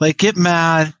 Get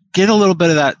mad. Get a little bit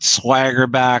of that swagger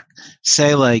back.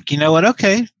 Say, you know what?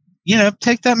 Okay,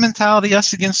 take that mentality,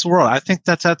 us against the world. I think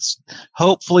that's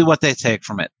hopefully what they take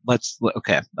from it.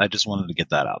 Okay. I just wanted to get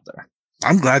that out there.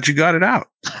 I'm glad you got it out.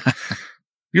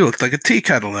 You look like a tea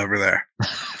kettle over there.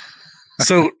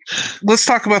 So let's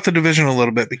talk about the division a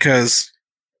little bit because,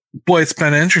 boy, it's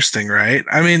been interesting, right?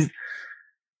 I mean,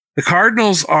 the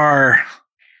Cardinals are,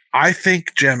 I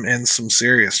think, Jim, in some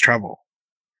serious trouble.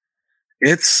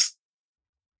 This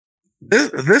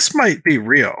might be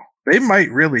real. They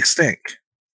might really stink.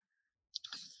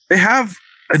 They have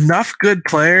enough good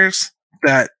players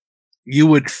that you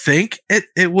would think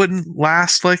it wouldn't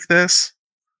last like this,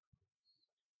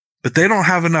 but they don't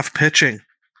have enough pitching.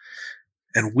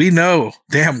 And we know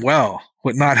damn well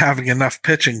what not having enough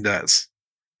pitching does.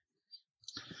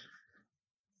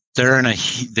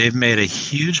 They've made a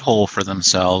huge hole for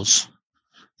themselves.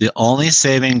 The only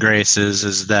saving grace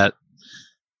is that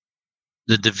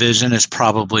the division is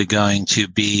probably going to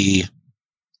be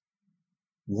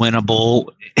winnable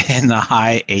in the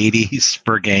high 80s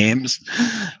for games,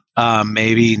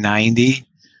 maybe 90.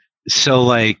 So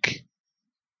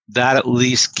that at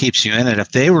least keeps you in it.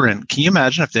 If they were in, can you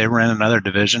imagine if they were in another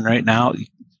division right now?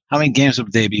 How many games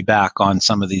would they be back on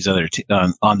some of these other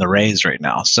on the Rays right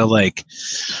now? So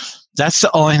that's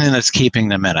the only thing that's keeping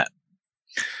them in it.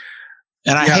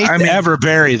 And I hate to ever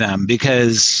bury them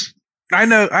because I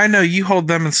know you hold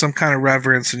them in some kind of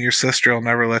reverence, and your sister will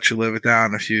never let you live it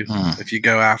down if you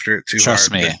go after it too hard.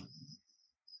 Trust me.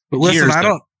 But listen,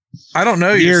 I don't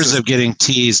know years of getting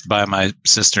teased by my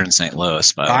sister in St.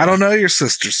 Louis. I don't know your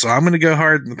sister, so I'm going to go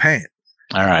hard in the paint.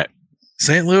 All right.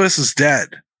 St. Louis is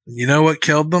dead. You know what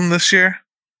killed them this year?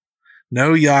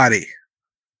 No Yachty.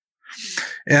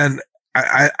 And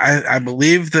I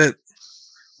believe that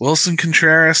Wilson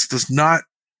Contreras does not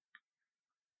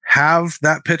have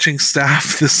that pitching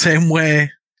staff the same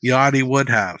way Yachty would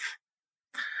have.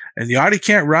 And Yachty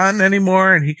can't run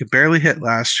anymore, and he could barely hit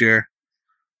last year.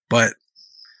 But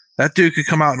that dude could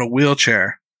come out in a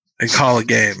wheelchair and call a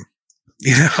game.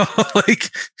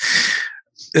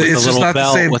 It's just not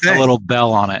the same thing. With a little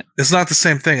bell on it. It's not the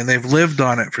same thing. And they've lived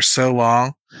on it for so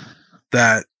long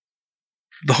that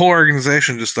the whole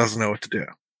organization just doesn't know what to do.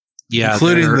 Yeah.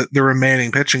 Including the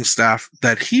remaining pitching staff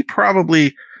that he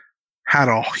probably had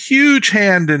a huge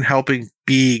hand in helping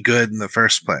be good in the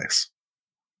first place.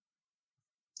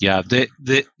 Yeah.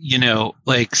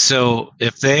 So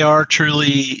if they are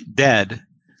truly dead,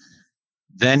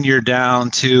 then you're down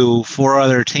to 4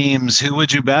 other teams. Who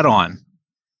would you bet on?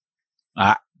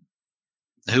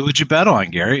 Who would you bet on,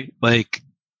 Gary? I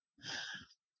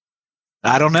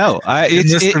don't know.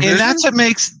 And that's what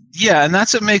makes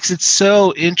it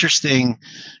so interesting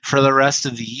for the rest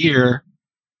of the year,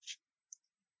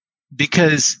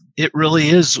 because it really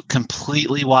is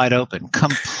completely wide open.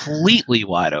 Completely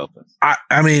wide open.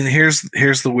 I mean, here's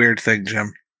the weird thing,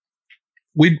 Jim.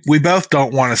 We both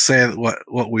don't want to say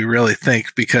what we really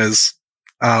think because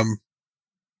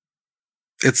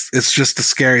it's just a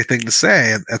scary thing to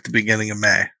say at the beginning of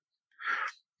May.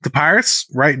 The Pirates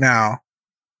right now,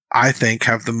 I think,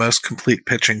 have the most complete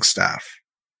pitching staff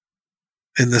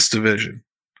in this division.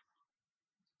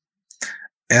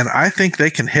 And I think they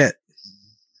can hit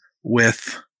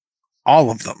with all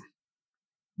of them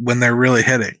when they're really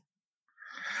hitting.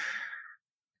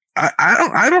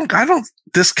 I don't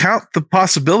discount the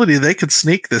possibility they could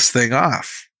sneak this thing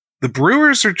off. The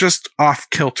Brewers are just off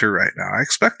kilter right now. I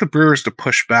expect the Brewers to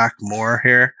push back more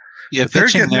here. Yeah, they're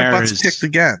getting their butts kicked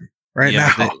again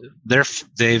now.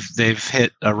 They've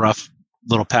hit a rough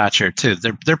little patch here too.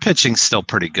 Their pitching's still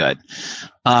pretty good,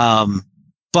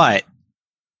 but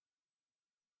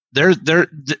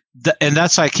and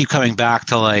that's why I keep coming back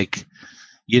to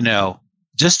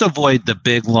just avoid the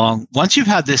big long. Once you've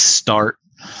had this start,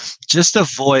 just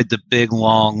avoid the big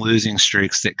long losing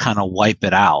streaks that kind of wipe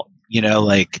it out.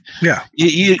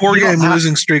 4-game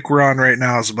losing streak we're on right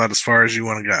now is about as far as you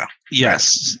want to go.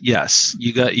 Yes. You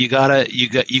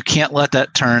can't let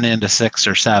that turn into 6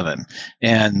 or 7.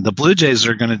 And the Blue Jays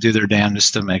are going to do their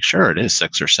damnedest to make sure it is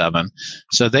 6 or 7.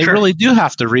 So they really do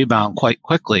have to rebound quite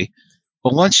quickly.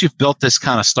 But once you've built this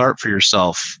kind of start for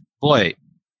yourself, boy,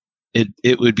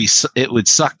 it would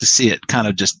suck to see it kind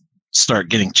of just start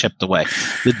getting chipped away.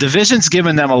 The division's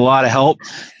given them a lot of help.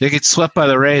 They get swept by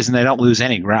the Rays and they don't lose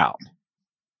any ground.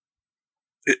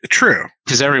 True.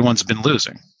 Because everyone's been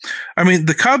losing. I mean,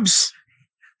 the Cubs,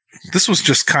 this was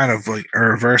just kind of like a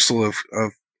reversal of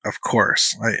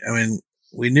course. I mean,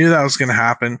 we knew that was going to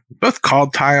happen. We both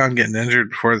called Tyon getting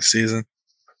injured before the season.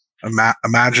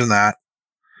 Imagine that.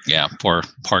 Yeah, poor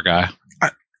guy.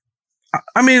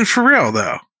 I mean, for real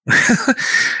though.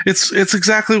 It's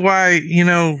exactly why,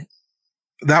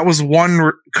 that was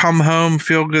one come home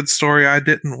feel good story I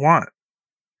didn't want,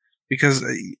 because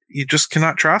you just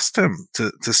cannot trust him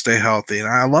to stay healthy. And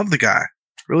I love the guy,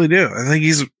 really do. I think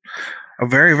he's a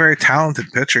very, very talented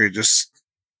pitcher. Just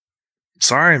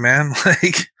sorry, man.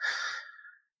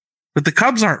 But the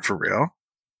Cubs aren't for real.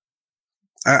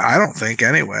 I don't think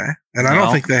anyway. And I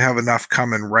don't think they have enough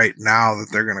coming right now that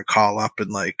they're going to call up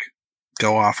and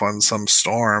go off on some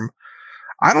storm.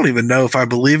 I don't even know if I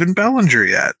believe in Bellinger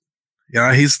yet.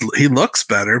 He looks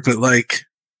better, but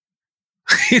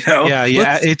Yeah.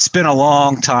 It's been a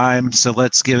long time, so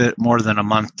let's give it more than a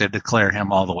month to declare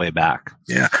him all the way back.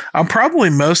 Yeah. I'm probably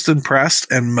most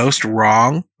impressed and most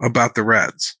wrong about the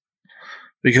Reds,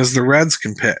 because the Reds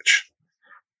can pitch.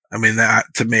 I mean, that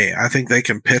to me, I think they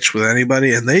can pitch with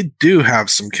anybody, and they do have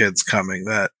some kids coming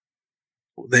that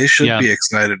they should be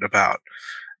excited about.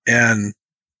 And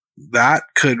that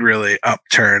could really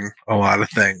upturn a lot of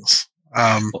things.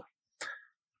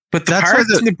 But the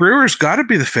Pirates and the Brewers got to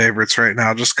be the favorites right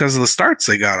now just because of the starts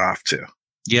they got off to.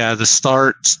 Yeah, the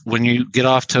starts, when you get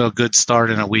off to a good start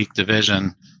in a weak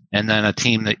division, and then a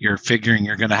team that you're figuring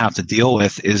you're going to have to deal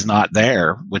with is not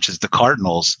there, which is the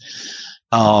Cardinals.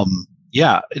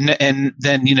 Yeah, and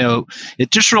then,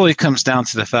 it just really comes down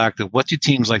to the fact of what do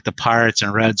teams like the Pirates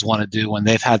and Reds want to do when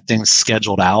they've had things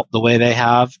scheduled out the way they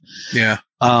have. Yeah.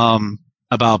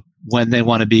 About when they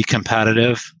want to be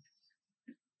competitive,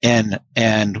 and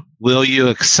will you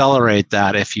accelerate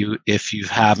that if you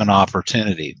have an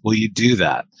opportunity? Will you do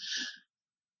that?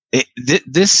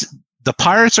 The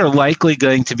Pirates are likely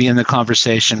going to be in the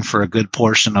conversation for a good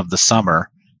portion of the summer,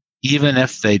 even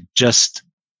if they're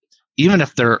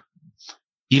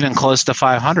even close to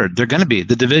 500. They're going to be.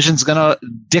 The division's going to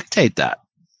dictate that.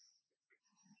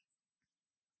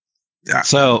 Yeah.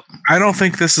 So I don't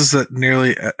think this is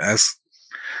nearly as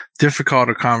difficult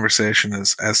a conversation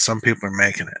as some people are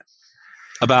making it.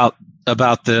 About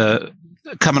the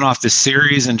coming off this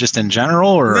series and just in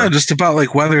general, or no, just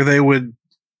about whether they would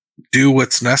do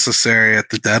what's necessary at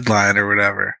the deadline or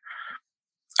whatever.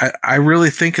 I really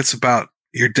think it's about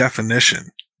your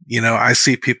definition. I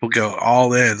see people go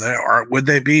all in. Would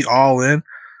they be all in?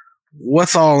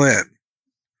 What's all in?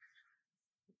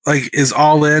 Is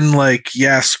all in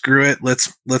yeah, screw it.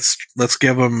 Let's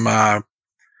give them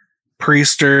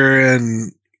Priester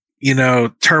and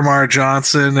Termar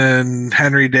Johnson and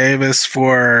Henry Davis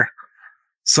for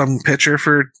some pitcher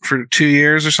for 2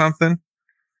 years or something?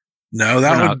 No,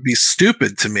 that would be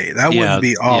stupid to me. That wouldn't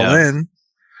be all in.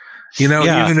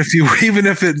 Even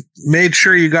if it made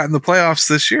sure you got in the playoffs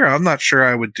this year, I'm not sure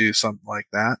I would do something like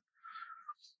that.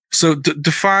 So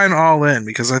define all in,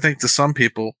 because I think to some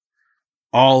people,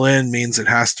 all in means it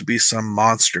has to be some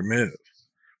monster move.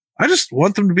 I just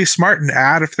want them to be smart and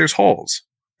add if there's holes.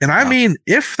 And I mean,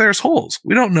 if there's holes,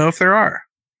 we don't know if there are.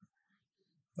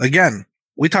 Again,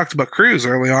 we talked about Cruz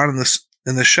early on in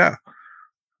this show.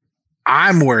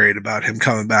 I'm worried about him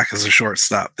coming back as a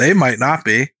shortstop. They might not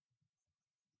be.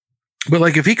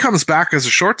 But if he comes back as a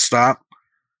shortstop,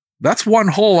 that's one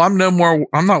hole I'm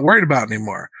not worried about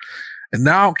anymore. And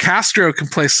now Castro can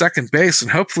play second base, and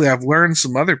hopefully I've learned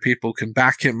some other people can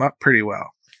back him up pretty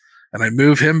well. And I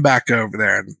move him back over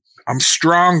there, and I'm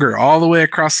stronger all the way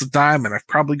across the diamond. I've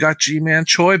probably got G-Man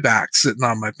Choi back sitting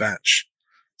on my bench.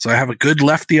 So I have a good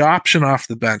lefty option off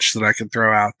the bench that I can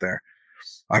throw out there.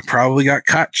 I've probably got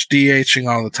Kutch DHing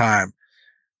all the time.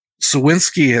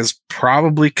 Sawinski has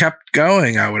probably kept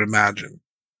going, I would imagine.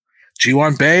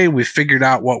 G1 Bay, we figured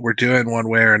out what we're doing one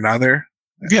way or another.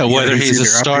 Yeah, whether he's a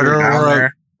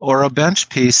starter or a bench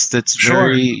piece that's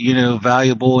very,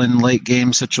 valuable in late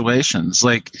game situations.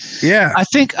 I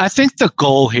think the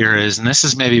goal here is, and this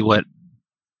is maybe what,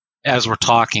 as we're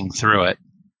talking through it,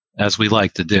 as we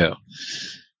like to do,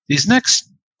 these next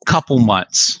couple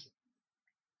months,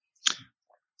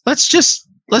 let's just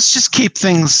keep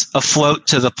things afloat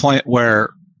to the point where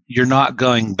you're not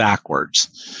going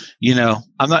backwards.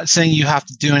 I'm not saying you have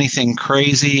to do anything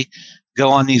crazy, go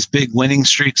on these big winning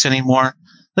streaks anymore.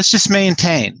 Let's just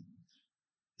maintain.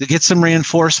 To get some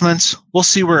reinforcements, we'll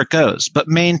see where it goes, but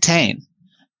maintain.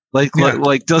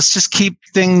 Let's just keep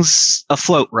things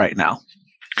afloat right now.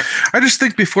 I just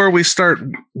think before we start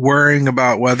worrying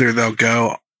about whether they'll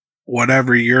go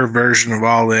whatever your version of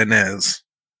all in is.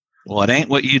 Well, it ain't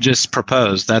what you just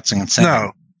proposed. That's insane.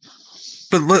 No.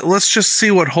 But let's just see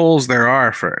what holes there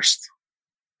are first.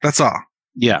 That's all.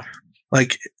 Yeah.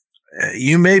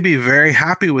 You may be very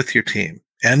happy with your team.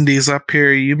 Endy's up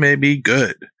here. You may be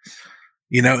good.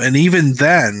 And even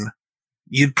then,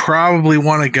 you'd probably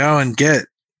want to go and get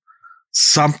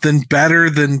something better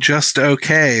than just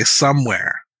okay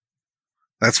somewhere.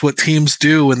 That's what teams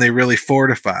do when they really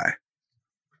fortify.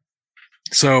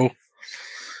 So,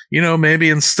 maybe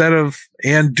instead of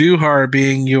Andujar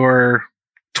being your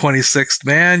 26th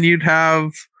man, you'd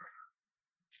have,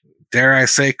 dare I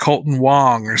say, Colton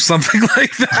Wong or something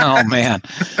like that. Oh man.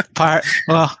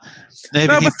 Well, maybe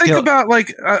but think about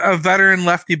like a veteran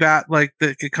lefty bat like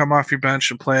that could come off your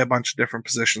bench and play a bunch of different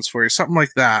positions for you, something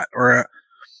like that, or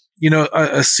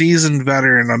a seasoned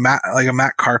veteran, like a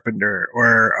Matt Carpenter,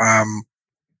 or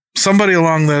somebody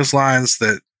along those lines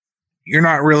that you're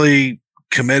not really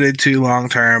committed to long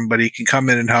term, but he can come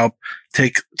in and help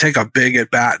take a big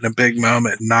at bat in a big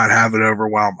moment and not have it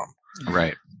overwhelm him.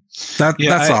 Right.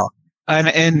 That's all.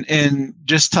 And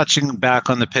just touching back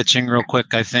on the pitching real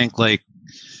quick, I think like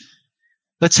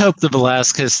let's hope the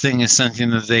Velasquez thing is something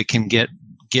that they can get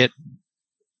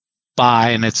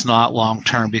by and it's not long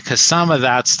term, because some of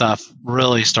that stuff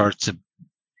really starts to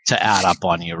add up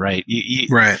on you, right?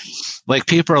 Right. Like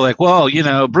people are like, well,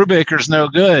 Brubaker's no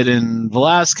good, and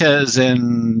Velasquez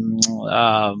and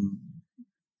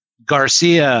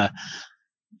Garcia.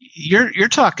 You're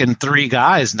talking 3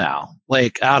 guys now,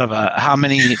 like out of how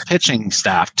many pitching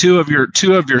staff? Two of your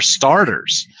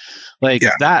starters. Like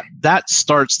that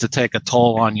starts to take a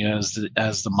toll on you as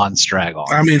the months drag on.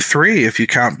 I mean, 3 if you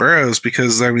count Burrows,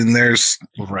 because there's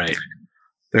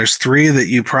 3 that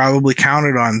you probably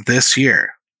counted on this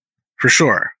year for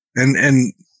sure.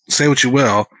 And say what you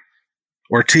will,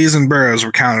 Ortiz and Burrows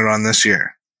were counted on this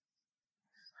year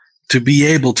to be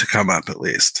able to come up, at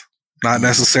least. Not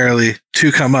necessarily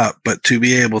to come up, but to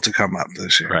be able to come up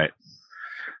this year. Right.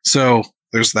 So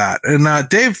there's that. And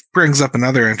Dave brings up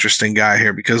another interesting guy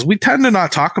here because we tend to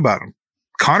not talk about him.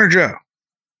 Connor Joe.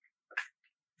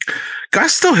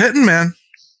 Guy's still hitting, man.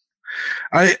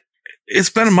 It's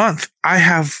been a month. I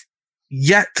have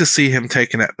yet to see him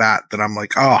take an at bat that I'm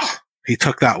like, oh, he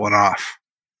took that one off.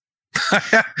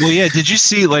 Well, yeah. Did you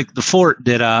see like the Fort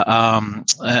did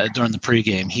during the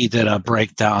pregame? He did a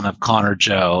breakdown of Connor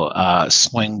Joe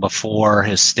swing before,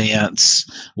 his stance,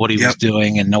 what he was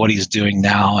doing, and what he's doing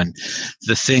now, and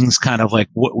the things kind of like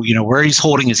where he's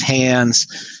holding his hands,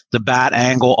 the bat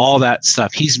angle, all that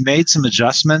stuff. He's made some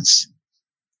adjustments.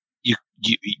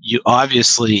 You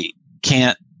obviously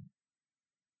can't.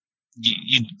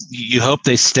 You hope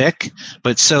they stick,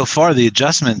 but so far the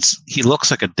adjustments, he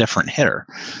looks like a different hitter.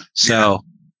 So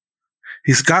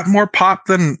he's got more pop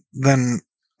than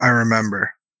I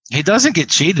remember. He doesn't get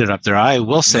cheated up there. I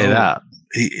will say that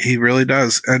he really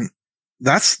does, and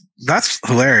that's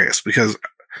hilarious because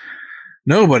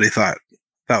nobody thought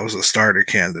that was a starter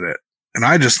candidate, and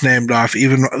I just named off.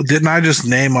 Didn't I just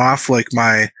name off like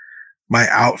my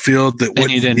outfield that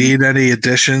wouldn't need any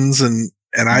additions and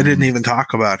I didn't even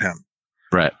talk about him.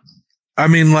 Right. I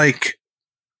mean, like,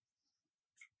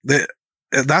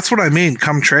 that's what I mean.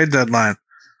 Come trade deadline,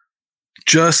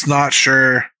 just not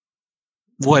sure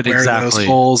what where exactly those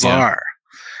holes are.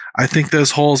 I think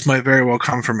those holes might very well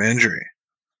come from injury.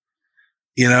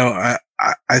 I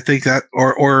think that,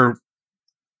 or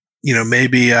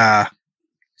maybe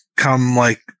come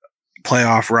like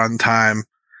playoff run time.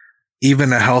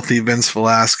 Even a healthy Vince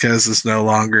Velasquez is no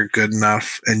longer good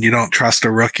enough, and you don't trust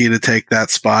a rookie to take that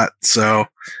spot. So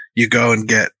you go and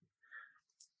get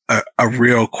a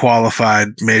real qualified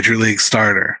major league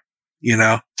starter,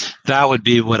 That would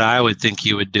be what I would think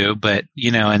you would do. But,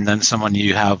 and then someone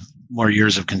you have more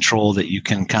years of control that you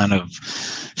can kind of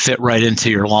fit right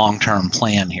into your long-term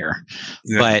plan here.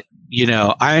 Yeah. But,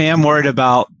 I am worried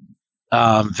about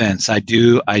Vince. I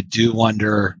do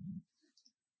wonder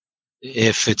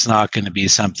if it's not going to be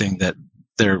something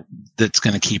that's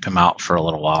going to keep him out for a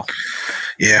little while.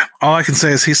 Yeah. All I can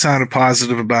say is he sounded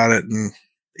positive about it and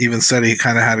even said he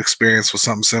kind of had experience with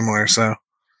something similar. So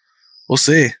we'll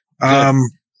see.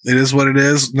 It is what it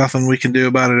is. Nothing we can do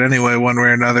about it anyway, one way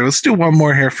or another. Let's do one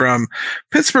more here from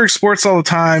Pittsburgh Sports All the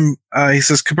Time. He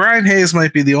says, Brian Hayes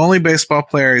might be the only baseball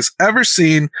player he's ever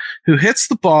seen who hits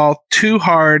the ball too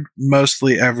hard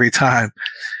mostly every time.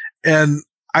 And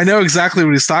I know exactly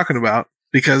what he's talking about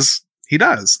because he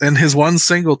does. And his one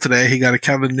single today, he got a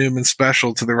Kevin Newman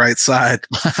special to the right side.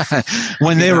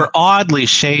 When they were oddly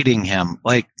shading him.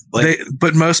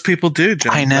 But most people do,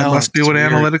 Jim. I know. That must be what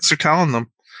weird. Analytics are telling them.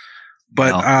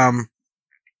 But,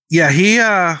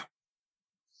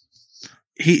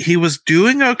 he was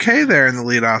doing okay there in the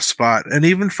leadoff spot. And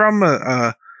even from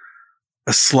a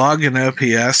slug and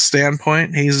OPS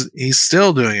standpoint, he's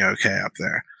still doing okay up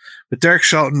there. But Derek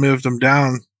Shelton moved him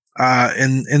down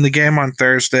in the game on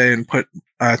Thursday and put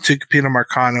Tucupita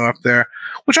Marcano up there,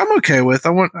 which I'm okay with.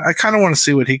 I kind of want to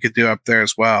see what he could do up there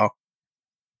as well.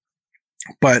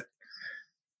 But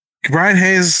Brian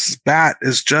Hayes' bat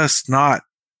is just not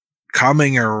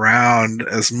coming around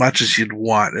as much as you'd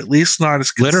want, at least not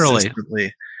as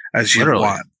consistently as you'd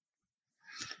want.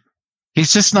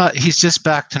 He's just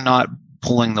back to not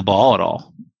pulling the ball at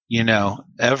all.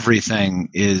 Everything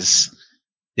is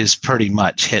pretty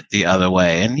much hit the other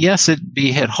way. And yes, it'd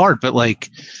be hit hard, but like,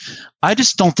 I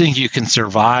just don't think you can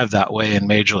survive that way in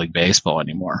Major League Baseball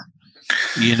anymore.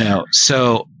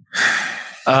 So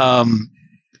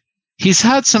he's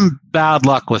had some bad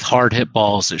luck with hard hit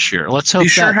balls this year. Let's hope he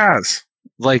sure has.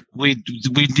 Like we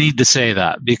need to say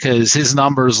that, because his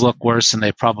numbers look worse than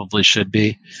they probably should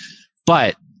be.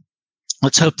 But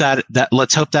let's hope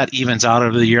that evens out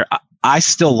over the year. I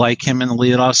still like him in the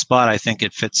leadoff spot. I think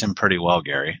it fits him pretty well,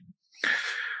 Gary.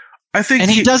 I think, and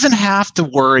he doesn't have to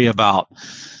worry about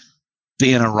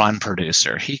being a run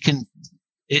producer.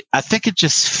 I think it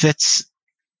just fits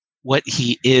what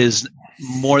he is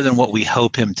more than what we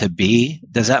hope him to be.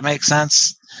 Does that make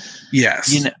sense?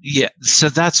 Yes. Yeah. So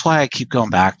that's why I keep going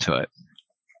back to it.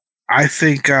 I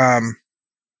think I'm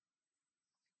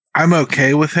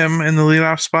okay with him in the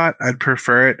leadoff spot. I'd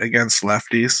prefer it against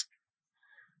lefties,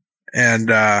 and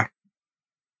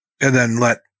then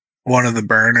let one of the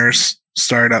burners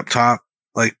start up top,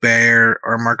 like Bayer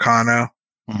or Marcano.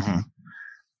 Mm-hmm.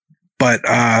 But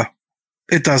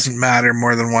it doesn't matter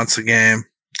more than once a game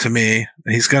to me.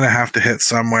 He's going to have to hit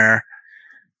somewhere.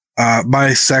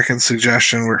 My second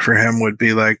suggestion for him would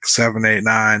be like 7, 8,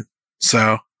 9.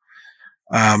 So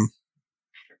it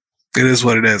is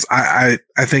what it is. I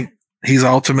think he's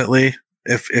ultimately,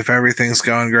 if everything's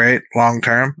going great long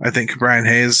term, I think Brian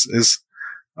Hayes is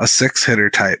a 6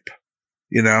 hitter type.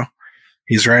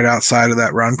 He's right outside of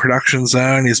that run production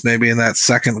zone. He's maybe in that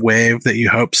second wave that you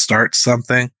hope starts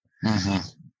something. Mm-hmm.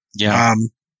 Yeah.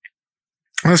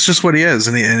 That's just what he is.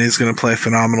 And he's going to play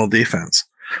phenomenal defense.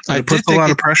 It puts a lot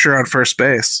of pressure on first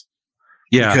base.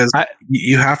 Yeah. Because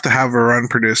you have to have a run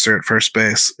producer at first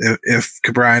base. If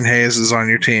Brian Hayes is on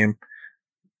your team,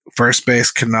 first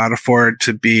base cannot afford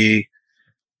to be,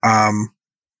 for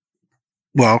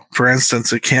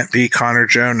instance, it can't be Connor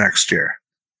Joe next year.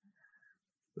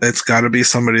 It's got to be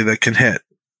somebody that can hit.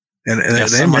 And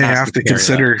they may have to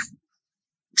consider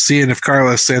seeing if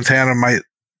Carlos Santana might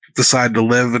decide to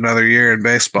live another year in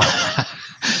baseball.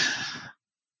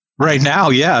 Right now,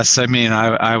 yes. I mean,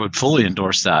 I would fully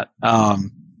endorse that.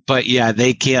 But yeah,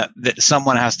 they can't.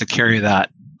 Someone has to carry that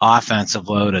offensive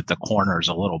load at the corners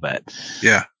a little bit.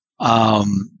 Yeah.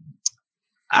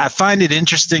 I find it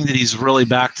interesting that he's really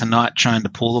back to not trying to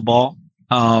pull the ball.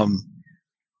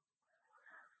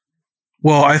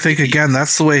 Well, I think again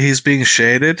that's the way he's being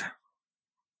shaded.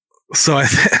 So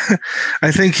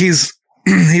I think he's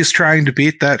trying to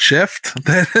beat that shift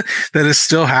that is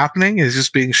still happening. Is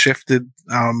just being shifted,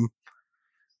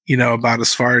 about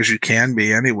as far as you can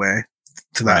be anyway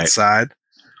to that side.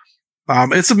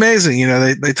 It's amazing,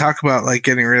 they talk about like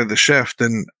getting rid of the shift,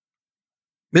 and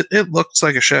it looks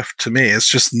like a shift to me. It's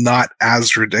just not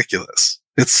as ridiculous.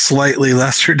 It's slightly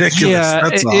less ridiculous. Yeah,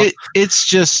 that's all. It's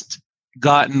just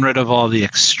gotten rid of all the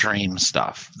extreme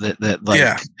stuff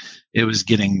it was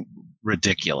getting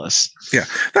ridiculous. Yeah.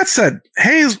 That said,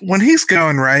 Hayes, when he's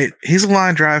going right, he's a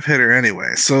line drive hitter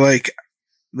anyway. So like,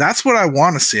 that's what I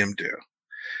want to see him do.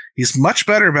 He's much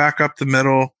better back up the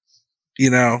middle,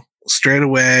 straight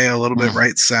away, a little bit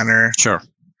right center. Sure.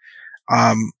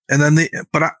 And then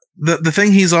the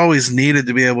thing he's always needed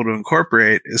to be able to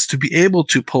incorporate is to be able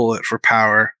to pull it for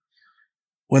power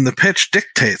when the pitch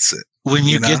dictates it. When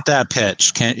you get that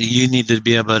pitch, you need to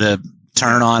be able to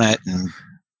turn on it and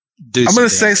do. I'm going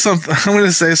to say something. I'm going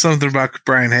to say something about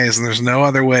Brian Hayes, and there's no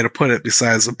other way to put it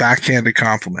besides a backhanded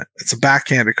compliment. It's a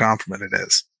backhanded compliment. It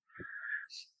is.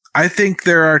 I think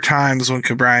there are times when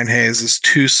Brian Hayes is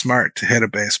too smart to hit a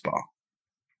baseball.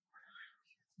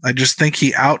 I just think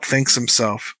he outthinks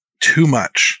himself too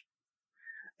much,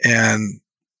 and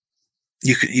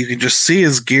you can just see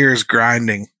his gears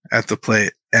grinding at the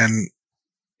plate, and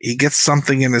he gets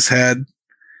something in his head.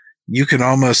 You can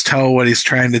almost tell what he's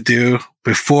trying to do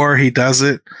before he does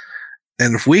it.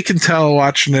 And if we can tell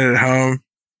watching it at home,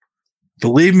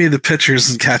 believe me, the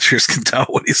pitchers and catchers can tell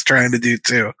what he's trying to do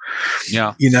too.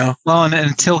 Yeah. Well, and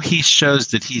until he shows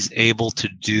that he's able to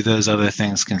do those other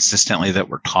things consistently that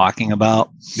we're talking about.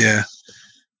 Yeah.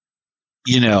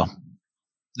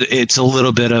 It's a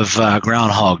little bit of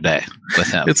Groundhog Day with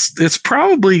him. It's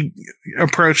probably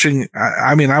approaching.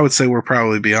 I mean, I would say we're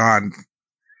probably beyond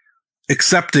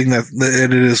accepting that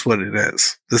it is what it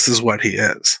is. This is what he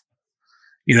is.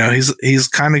 He's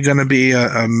kind of going to be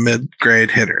a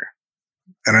mid-grade hitter,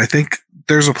 and I think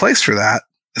there's a place for that,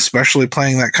 especially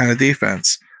playing that kind of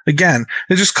defense. Again,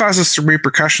 it just causes some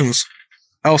repercussions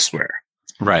elsewhere.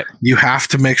 Right. You have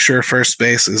to make sure first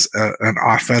base is an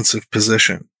offensive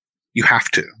position. You have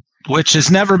to. Which has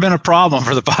never been a problem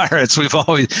for the Pirates. We've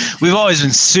always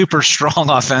been super strong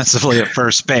offensively at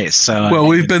first base. So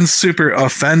we've been super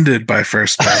offended by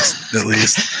first base, at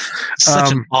least. It's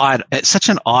such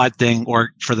an odd thing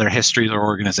for their history, their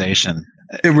organization.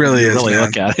 It really is. Really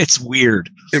look at it. It's weird.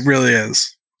 It really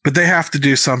is. But they have to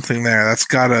do something there. That's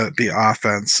got to be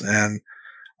offense. And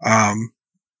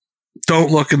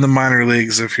don't look in the minor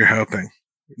leagues if you're hoping.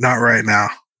 Not right now.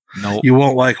 Nope. You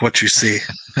won't like what you see.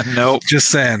 Nope. Just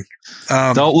saying.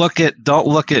 Don't look at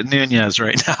Nunez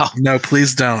right now. No,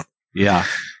 please don't. Yeah.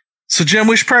 So, Jim,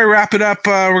 we should probably wrap it up.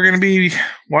 We're going to be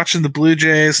watching the Blue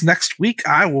Jays next week.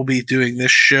 I will be doing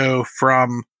this show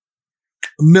from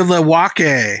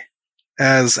Milwaukee,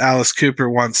 as Alice Cooper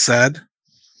once said.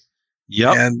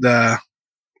 Yep. And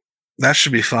that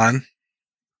should be fun.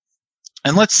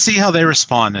 And let's see how they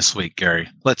respond this week, Gary.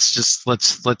 Let's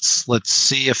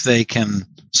see if they can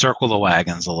circle the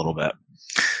wagons a little bit.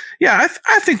 Yeah,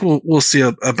 I think we'll see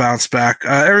a bounce back.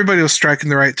 Everybody was striking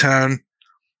the right tone.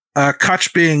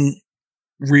 Kutch being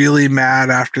really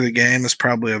mad after the game is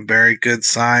probably a very good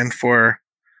sign for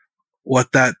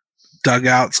what that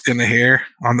dugout's going to hear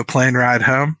on the plane ride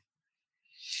home.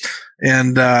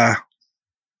 And I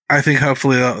think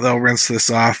hopefully they'll rinse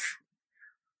this off.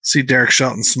 See Derek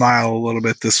Shelton smile a little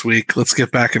bit this week. Let's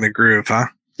get back in a groove, huh?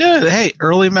 Yeah. Hey,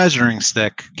 early measuring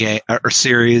stick game or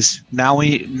series. Now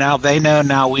they know.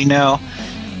 Now we know.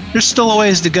 There's still a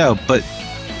ways to go, but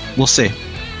we'll see.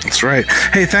 That's right.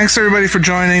 Hey, thanks everybody for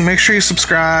joining. Make sure you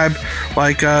subscribe,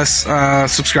 like us,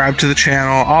 subscribe to the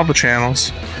channel, all the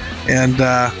channels. And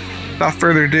without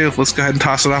further ado, let's go ahead and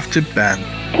toss it off to Ben.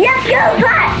 Let's go,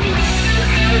 Bucs!